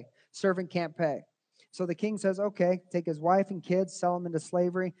to pay. Servant can't pay. So the king says, okay, take his wife and kids, sell them into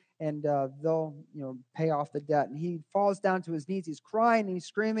slavery, and they'll pay off the debt. And he falls down to his knees. He's crying and he's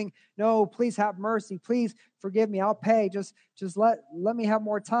screaming, no, please have mercy. Please forgive me. I'll pay. Just let me have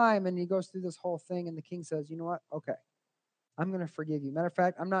more time. And he goes through this whole thing. And the king says, you know what? Okay, I'm going to forgive you. Matter of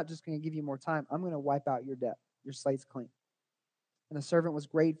fact, I'm not just going to give you more time. I'm going to wipe out your debt. Your slate's clean. And the servant was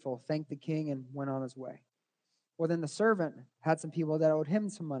grateful, thanked the king, and went on his way. Well, then the servant had some people that owed him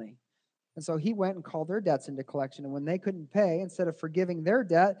some money. And so he went and called their debts into collection. And when they couldn't pay, instead of forgiving their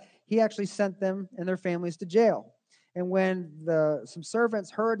debt, he actually sent them and their families to jail. And when some servants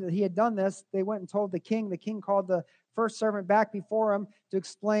heard that he had done this, they went and told the king. The king called the first servant back before him to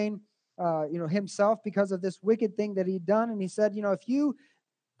explain himself because of this wicked thing that he'd done. And he said, if you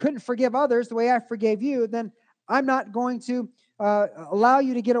couldn't forgive others the way I forgave you, then I'm not going to allow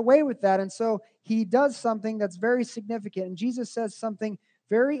you to get away with that. And so he does something that's very significant. And Jesus says something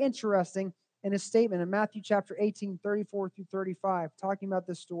very interesting in his statement in Matthew chapter 18, 34-35, talking about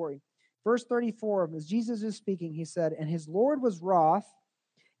this story. Verse 34, as Jesus is speaking, he said, and his Lord was wroth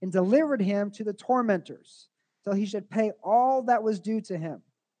and delivered him to the tormentors till he should pay all that was due to him.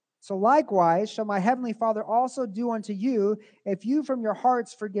 So likewise shall my heavenly Father also do unto you, if you from your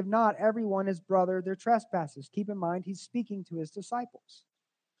hearts forgive not everyone his brother their trespasses. Keep in mind, he's speaking to his disciples.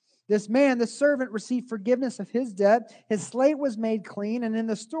 This man, the servant, received forgiveness of his debt. His slate was made clean. And in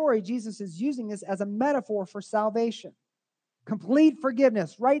the story, Jesus is using this as a metaphor for salvation. Complete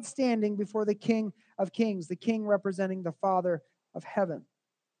forgiveness, right standing before the King of Kings, the King representing the Father of heaven.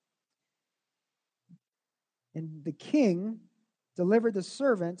 And the king delivered the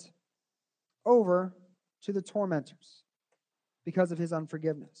servant over to the tormentors because of his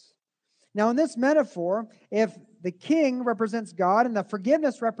unforgiveness. Now, in this metaphor, if the king represents God and the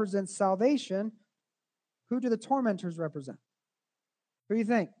forgiveness represents salvation, who do the tormentors represent? Who do you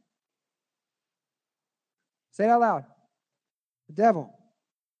think? Say it out loud. The devil.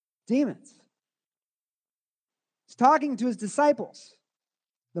 Demons. He's talking to his disciples.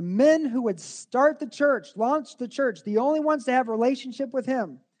 The men who would start the church, launch the church, the only ones to have a relationship with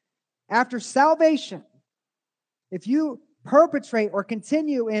him. After salvation, if you perpetrate or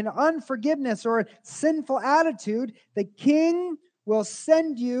continue in unforgiveness or sinful attitude, the king will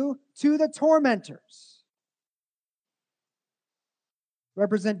send you to the tormentors.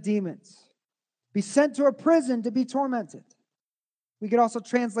 Represent demons. Be sent to a prison to be tormented. We could also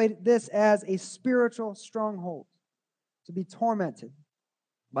translate this as a spiritual stronghold, to be tormented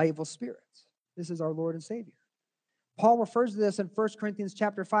by evil spirits. This is our Lord and Savior. Paul refers to this in 1 Corinthians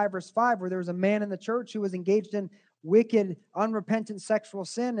chapter 5, verse 5, where there was a man in the church who was engaged in wicked, unrepentant sexual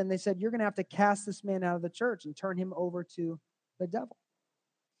sin, and they said, you're going to have to cast this man out of the church and turn him over to the devil.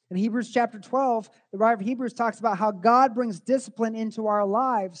 In Hebrews chapter 12, the writer of Hebrews talks about how God brings discipline into our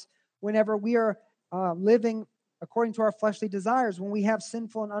lives whenever we are living according to our fleshly desires. When we have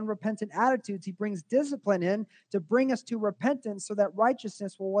sinful and unrepentant attitudes, he brings discipline in to bring us to repentance so that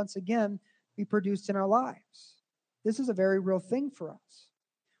righteousness will once again be produced in our lives. This is a very real thing for us.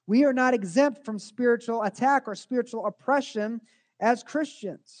 We are not exempt from spiritual attack or spiritual oppression as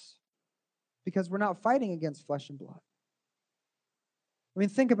Christians because we're not fighting against flesh and blood. I mean,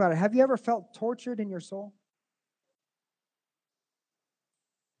 think about it. Have you ever felt tortured in your soul?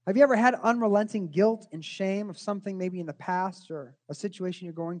 Have you ever had unrelenting guilt and shame of something maybe in the past or a situation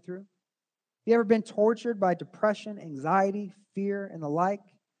you're going through? Have you ever been tortured by depression, anxiety, fear, and the like,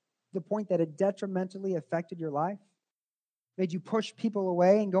 to the point that it detrimentally affected your life? Made you push people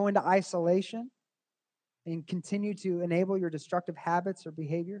away and go into isolation and continue to enable your destructive habits or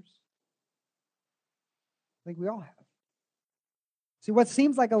behaviors? I think we all have. See, what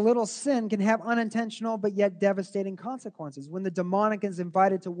seems like a little sin can have unintentional but yet devastating consequences when the demonic is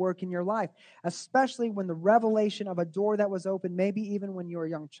invited to work in your life, especially when the revelation of a door that was open, maybe even when you were a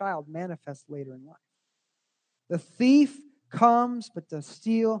young child, manifests later in life. The thief comes but to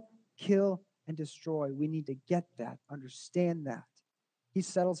steal, kill, and destroy. We need to get that, understand that. He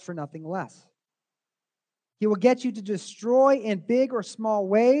settles for nothing less. He will get you to destroy in big or small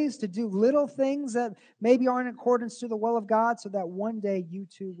ways, to do little things that maybe aren't in accordance to the will of God, so that one day you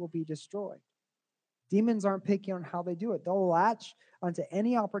too will be destroyed. Demons aren't picky on how they do it. They'll latch onto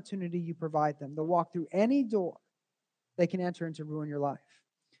any opportunity you provide them. They'll walk through any door they can enter into ruin your life.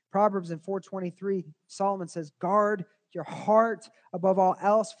 Proverbs in 4:23, Solomon says, guard your heart above all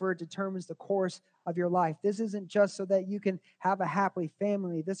else, for it determines the course of your life. This isn't just so that you can have a happy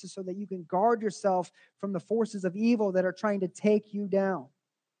family. This is so that you can guard yourself from the forces of evil that are trying to take you down.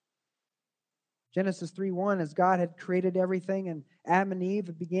 Genesis 3:1, as God had created everything and Adam and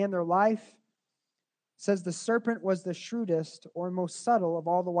Eve began their life, says the serpent was the shrewdest or most subtle of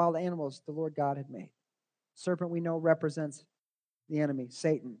all the wild animals the Lord God had made. Serpent, we know, represents the enemy,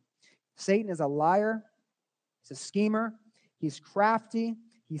 Satan. Satan is a liar. He's a schemer. He's crafty.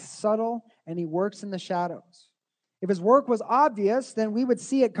 He's subtle, and he works in the shadows. If his work was obvious, then we would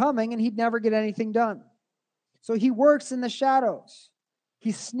see it coming, and he'd never get anything done. So he works in the shadows.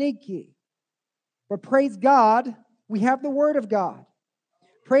 He's sneaky. But praise God, we have the Word of God.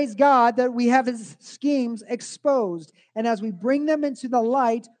 Praise God that we have his schemes exposed. And as we bring them into the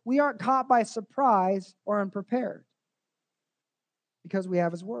light, we aren't caught by surprise or unprepared. Because we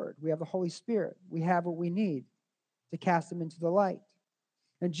have his Word. We have the Holy Spirit. We have what we need to cast them into the light.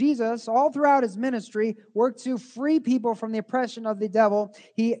 And Jesus, all throughout his ministry, worked to free people from the oppression of the devil.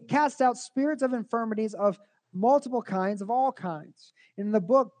 He cast out spirits of infirmities of multiple kinds, of all kinds. In the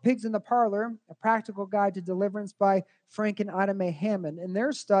book, Pigs in the Parlor, A Practical Guide to Deliverance by Frank and Ida Mae Hammond, in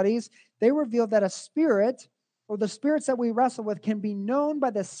their studies, they revealed that a spirit, or the spirits that we wrestle with, can be known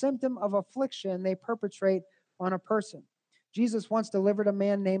by the symptom of affliction they perpetrate on a person. Jesus once delivered a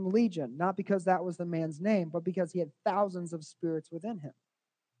man named Legion, not because that was the man's name, but because he had thousands of spirits within him.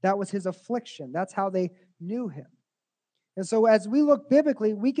 That was his affliction. That's how they knew him. And so as we look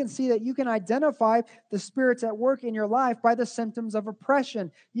biblically, we can see that you can identify the spirits at work in your life by the symptoms of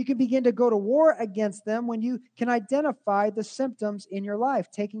oppression. You can begin to go to war against them when you can identify the symptoms in your life,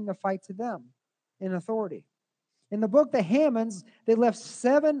 taking the fight to them in authority. In the book, the Hammonds, they list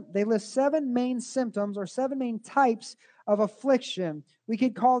seven main symptoms or seven main types of affliction. We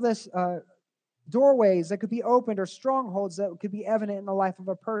could call this doorways that could be opened or strongholds that could be evident in the life of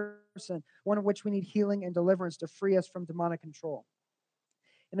a person, one of which we need healing and deliverance to free us from demonic control.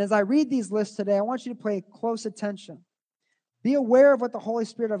 And as I read these lists today, I want you to pay close attention. Be aware of what the Holy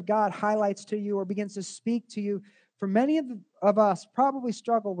Spirit of God highlights to you or begins to speak to you. For many of us probably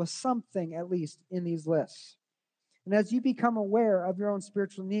struggle with something, at least, in these lists. And as you become aware of your own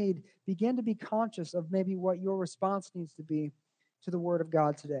spiritual need, begin to be conscious of maybe what your response needs to be to the Word of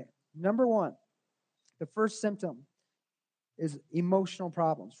God today. Number one, the first symptom is emotional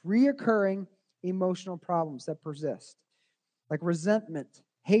problems, reoccurring emotional problems that persist, like resentment,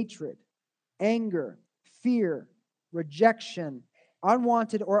 hatred, anger, fear, rejection,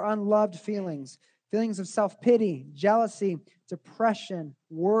 unwanted or unloved feelings, feelings of self-pity, jealousy, depression,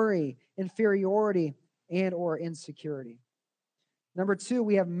 worry, inferiority, and or insecurity. Number two,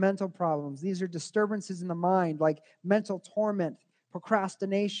 we have mental problems. These are disturbances in the mind, like mental torment,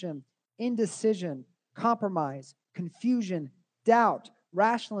 procrastination, indecision, compromise, confusion, doubt,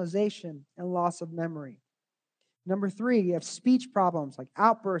 rationalization, and loss of memory. Number three, you have speech problems like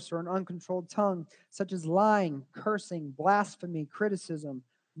outbursts or an uncontrolled tongue, such as lying, cursing, blasphemy, criticism,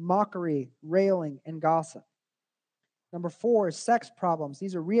 mockery, railing, and gossip. Number four is sex problems.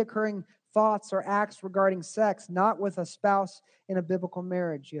 These are reoccurring thoughts or acts regarding sex, not with a spouse in a biblical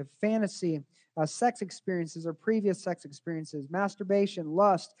marriage. You have fantasy, sex experiences or previous sex experiences, masturbation,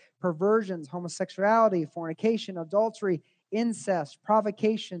 lust, perversions, homosexuality, fornication, adultery, incest,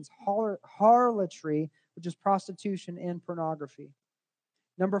 provocations, harlotry, which is prostitution, and pornography.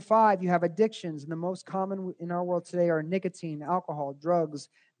 Number five, you have addictions, and the most common in our world today are nicotine, alcohol, drugs,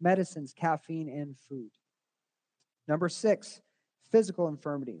 medicines, caffeine, and food. Number six, physical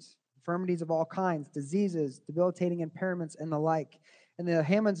infirmities. Infirmities of all kinds, diseases, debilitating impairments, and the like. And the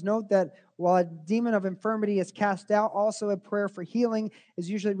Hammonds note that while a demon of infirmity is cast out, also a prayer for healing is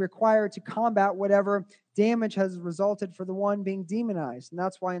usually required to combat whatever damage has resulted for the one being demonized. And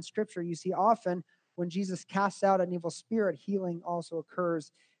that's why in Scripture you see often when Jesus casts out an evil spirit, healing also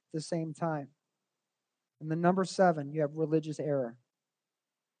occurs at the same time. And then number seven, you have religious error.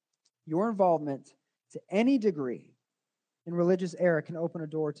 Your involvement to any degree in religious error can open a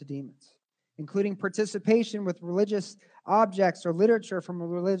door to demons, including participation with religious objects or literature from a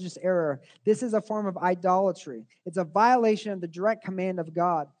religious error. This is a form of idolatry. It's a violation of the direct command of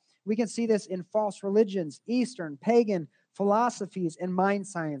God. We can see this in false religions, Eastern, pagan philosophies, and mind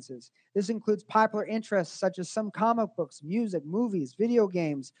sciences. This includes popular interests such as some comic books, music, movies, video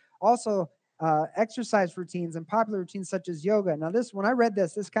games, also exercise routines and popular routines such as yoga. Now, when I read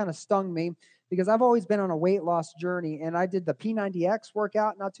this kind of stung me because I've always been on a weight loss journey, and I did the P90X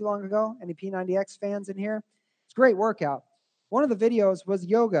workout not too long ago. Any P90X fans in here? It's a great workout. One of the videos was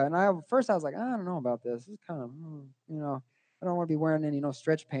yoga, and I was like, I don't know about this. This is kind of, I don't want to be wearing any,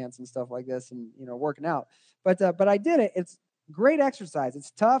 stretch pants and stuff like this and, working out. But I did it. It's great exercise.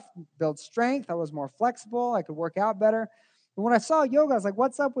 It's tough, builds strength. I was more flexible. I could work out better. But when I saw yoga, I was like,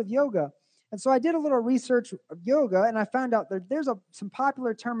 what's up with yoga? And so I did a little research of yoga, and I found out that there's some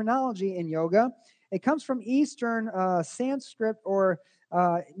popular terminology in yoga. It comes from Eastern Sanskrit or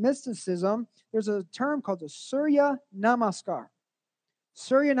mysticism. There's a term called the Surya Namaskar.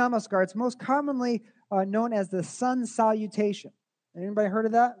 Surya Namaskar, it's most commonly known as the sun salutation. Anybody heard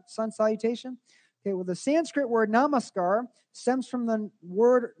of that? Sun salutation? Okay, well, the Sanskrit word namaskar stems from the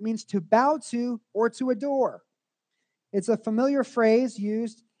word means to bow to or to adore. It's a familiar phrase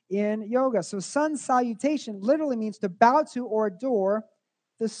used in yoga. So sun salutation literally means to bow to or adore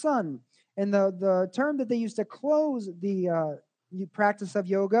the sun. And the term that they use to close the practice of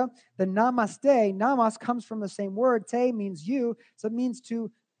yoga, the namaste, namas comes from the same word. Te means you, so it means to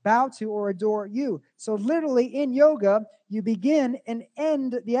bow to or adore you. So literally in yoga, you begin and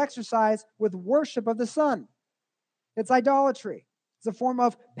end the exercise with worship of the sun. It's idolatry. It's a form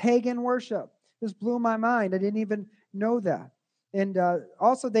of pagan worship. This blew my mind. I didn't even know that. And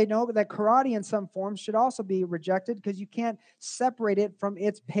also they know that karate in some forms should also be rejected because you can't separate it from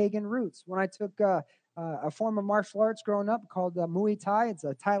its pagan roots. When I took a form of martial arts growing up called Muay Thai, it's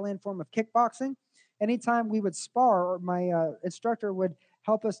a Thailand form of kickboxing. Anytime we would spar, or my instructor would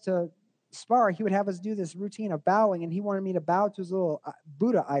help us to spar, he would have us do this routine of bowing, and he wanted me to bow to his little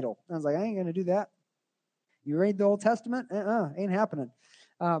Buddha idol. And I was like, I ain't going to do that. You read the Old Testament? Ain't happening.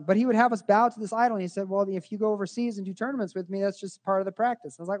 But he would have us bow to this idol. And he said, well, if you go overseas and do tournaments with me, that's just part of the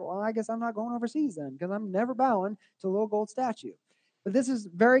practice. I was like, well, I guess I'm not going overseas then, because I'm never bowing to a little gold statue. But this is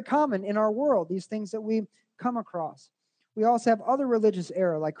very common in our world, these things that we come across. We also have other religious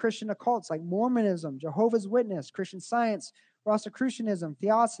error, like Christian occults, like Mormonism, Jehovah's Witness, Christian Science, Rosicrucianism,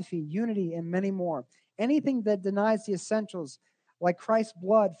 Theosophy, Unity, and many more. Anything that denies the essentials, like Christ's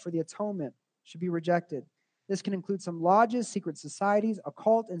blood for the atonement, should be rejected. This can include some lodges, secret societies,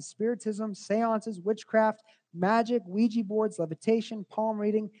 occult and spiritism, seances, witchcraft, magic, Ouija boards, levitation, palm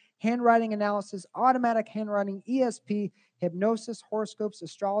reading, handwriting analysis, automatic handwriting, ESP, hypnosis, horoscopes,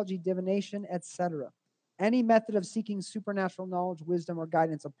 astrology, divination, etc. Any method of seeking supernatural knowledge, wisdom, or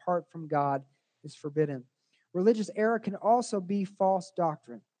guidance apart from God is forbidden. Religious error can also be false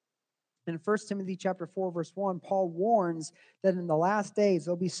doctrine. In 1 Timothy chapter 4, verse 1, Paul warns that in the last days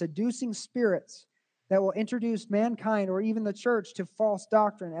there'll be seducing spirits that will introduce mankind or even the church to false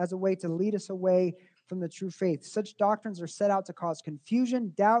doctrine as a way to lead us away from the true faith. Such doctrines are set out to cause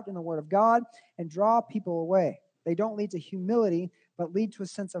confusion, doubt in the Word of God, and draw people away. They don't lead to humility, but lead to a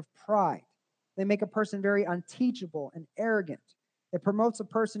sense of pride. They make a person very unteachable and arrogant. It promotes a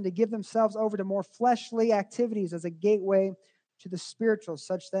person to give themselves over to more fleshly activities as a gateway to the spiritual,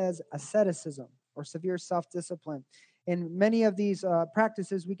 such as asceticism or severe self-discipline. And many of these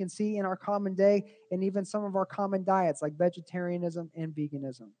practices we can see in our common day and even some of our common diets like vegetarianism and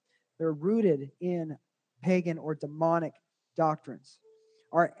veganism. They're rooted in pagan or demonic doctrines.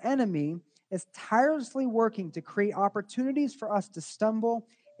 Our enemy is tirelessly working to create opportunities for us to stumble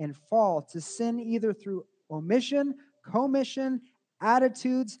and fall, to sin either through omission, commission,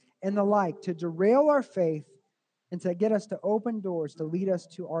 attitudes, and the like, to derail our faith and to get us to open doors to lead us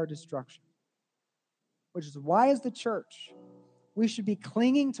to our destruction. Which is why, as the church, we should be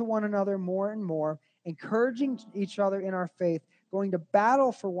clinging to one another more and more, encouraging each other in our faith, going to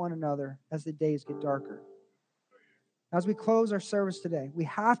battle for one another as the days get darker. As we close our service today, we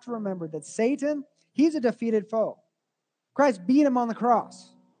have to remember that Satan, he's a defeated foe. Christ beat him on the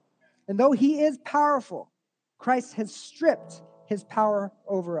cross. And though he is powerful, Christ has stripped his power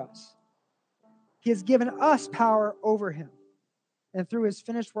over us. He has given us power over him. And through his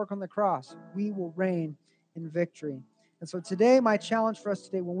finished work on the cross, we will reign in victory. And so today, my challenge for us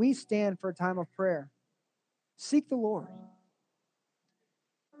today, when we stand for a time of prayer, seek the Lord.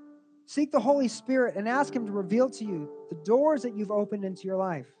 Seek the Holy Spirit and ask him to reveal to you the doors that you've opened into your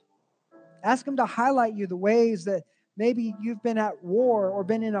life. Ask him to highlight you the ways that maybe you've been at war or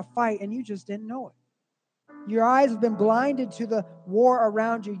been in a fight and you just didn't know it. Your eyes have been blinded to the war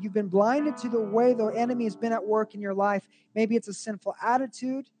around you. You've been blinded to the way the enemy has been at work in your life. Maybe it's a sinful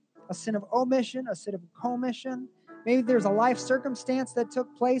attitude, a sin of omission, a sin of commission. Maybe there's a life circumstance that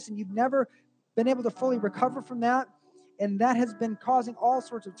took place and you've never been able to fully recover from that. And that has been causing all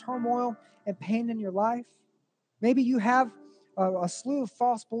sorts of turmoil and pain in your life. Maybe you have a slew of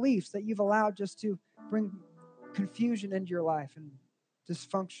false beliefs that you've allowed just to bring confusion into your life and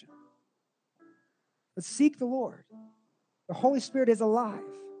dysfunction. But seek the Lord. The Holy Spirit is alive,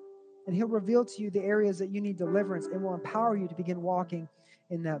 and he'll reveal to you the areas that you need deliverance and will empower you to begin walking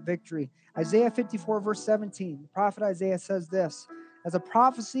in that victory. Isaiah 54, verse 17, the prophet Isaiah says this, as a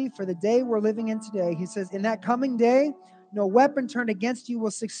prophecy for the day we're living in today. He says, in that coming day, no weapon turned against you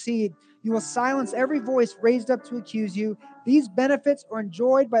will succeed. You will silence every voice raised up to accuse you. These benefits are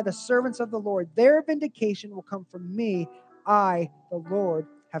enjoyed by the servants of the Lord. Their vindication will come from me. I, the Lord,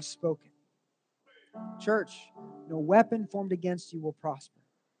 have spoken. Church, no weapon formed against you will prosper.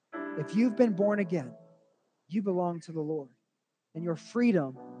 If you've been born again, you belong to the Lord, and your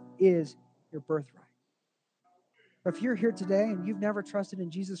freedom is your birthright. But if you're here today and you've never trusted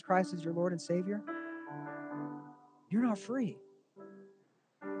in Jesus Christ as your Lord and Savior, you're not free.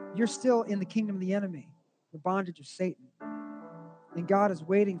 You're still in the kingdom of the enemy, the bondage of Satan. And God is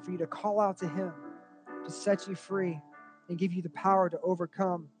waiting for you to call out to him to set you free and give you the power to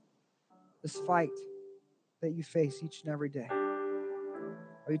overcome this fight that you face each and every day.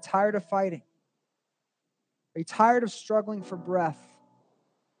 Are you tired of fighting? Are you tired of struggling for breath?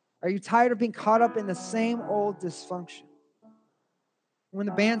 Are you tired of being caught up in the same old dysfunction? When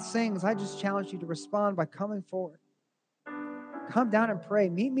the band sings, I just challenge you to respond by coming forward. Come down and pray.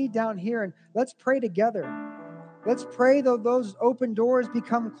 Meet me down here and let's pray together. Let's pray that those open doors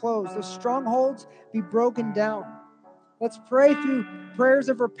become closed, those strongholds be broken down. Let's pray through prayers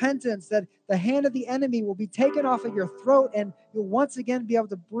of repentance that the hand of the enemy will be taken off of your throat and you'll once again be able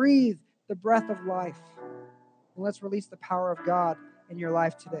to breathe the breath of life. And let's release the power of God in your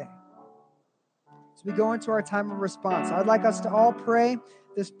life today. As we go into our time of response, I'd like us to all pray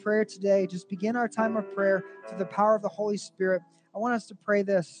this prayer today. Just begin our time of prayer through the power of the Holy Spirit. I want us to pray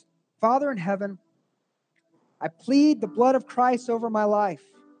this. Father in heaven, I plead the blood of Christ over my life.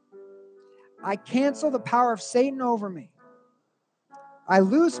 I cancel the power of Satan over me. I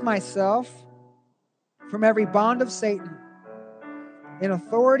loose myself from every bond of Satan in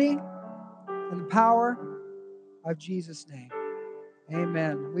authority and the power of Jesus' name.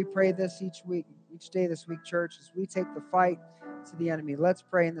 Amen. We pray this each week, each day this week, church, as we take the fight to the enemy. Let's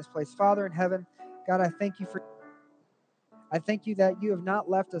pray in this place. Father in heaven, God, I thank you that you have not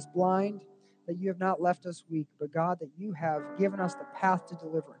left us blind, that you have not left us weak, but God, that you have given us the path to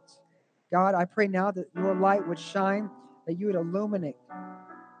deliverance. God, I pray now that your light would shine, that you would illuminate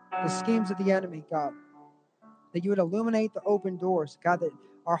the schemes of the enemy, God, that you would illuminate the open doors, God, that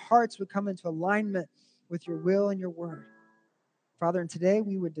our hearts would come into alignment with your will and your word. Father, and today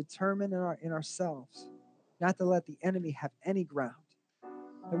we would determine in ourselves not to let the enemy have any ground,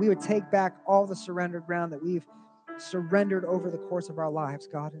 that we would take back all the surrendered ground that we've surrendered over the course of our lives,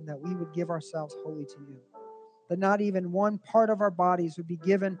 God, and that we would give ourselves wholly to you. That not even one part of our bodies would be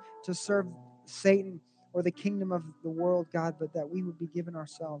given to serve Satan or the kingdom of the world, God, but that we would be given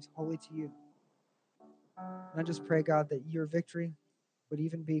ourselves wholly to you. And I just pray, God, that your victory would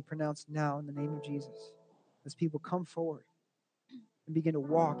even be pronounced now in the name of Jesus as people come forward and begin to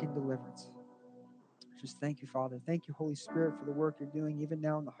walk in deliverance. Just thank you, Father. Thank you, Holy Spirit, for the work you're doing even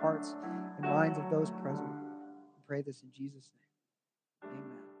now in the hearts and minds of those present. We pray this in Jesus' name.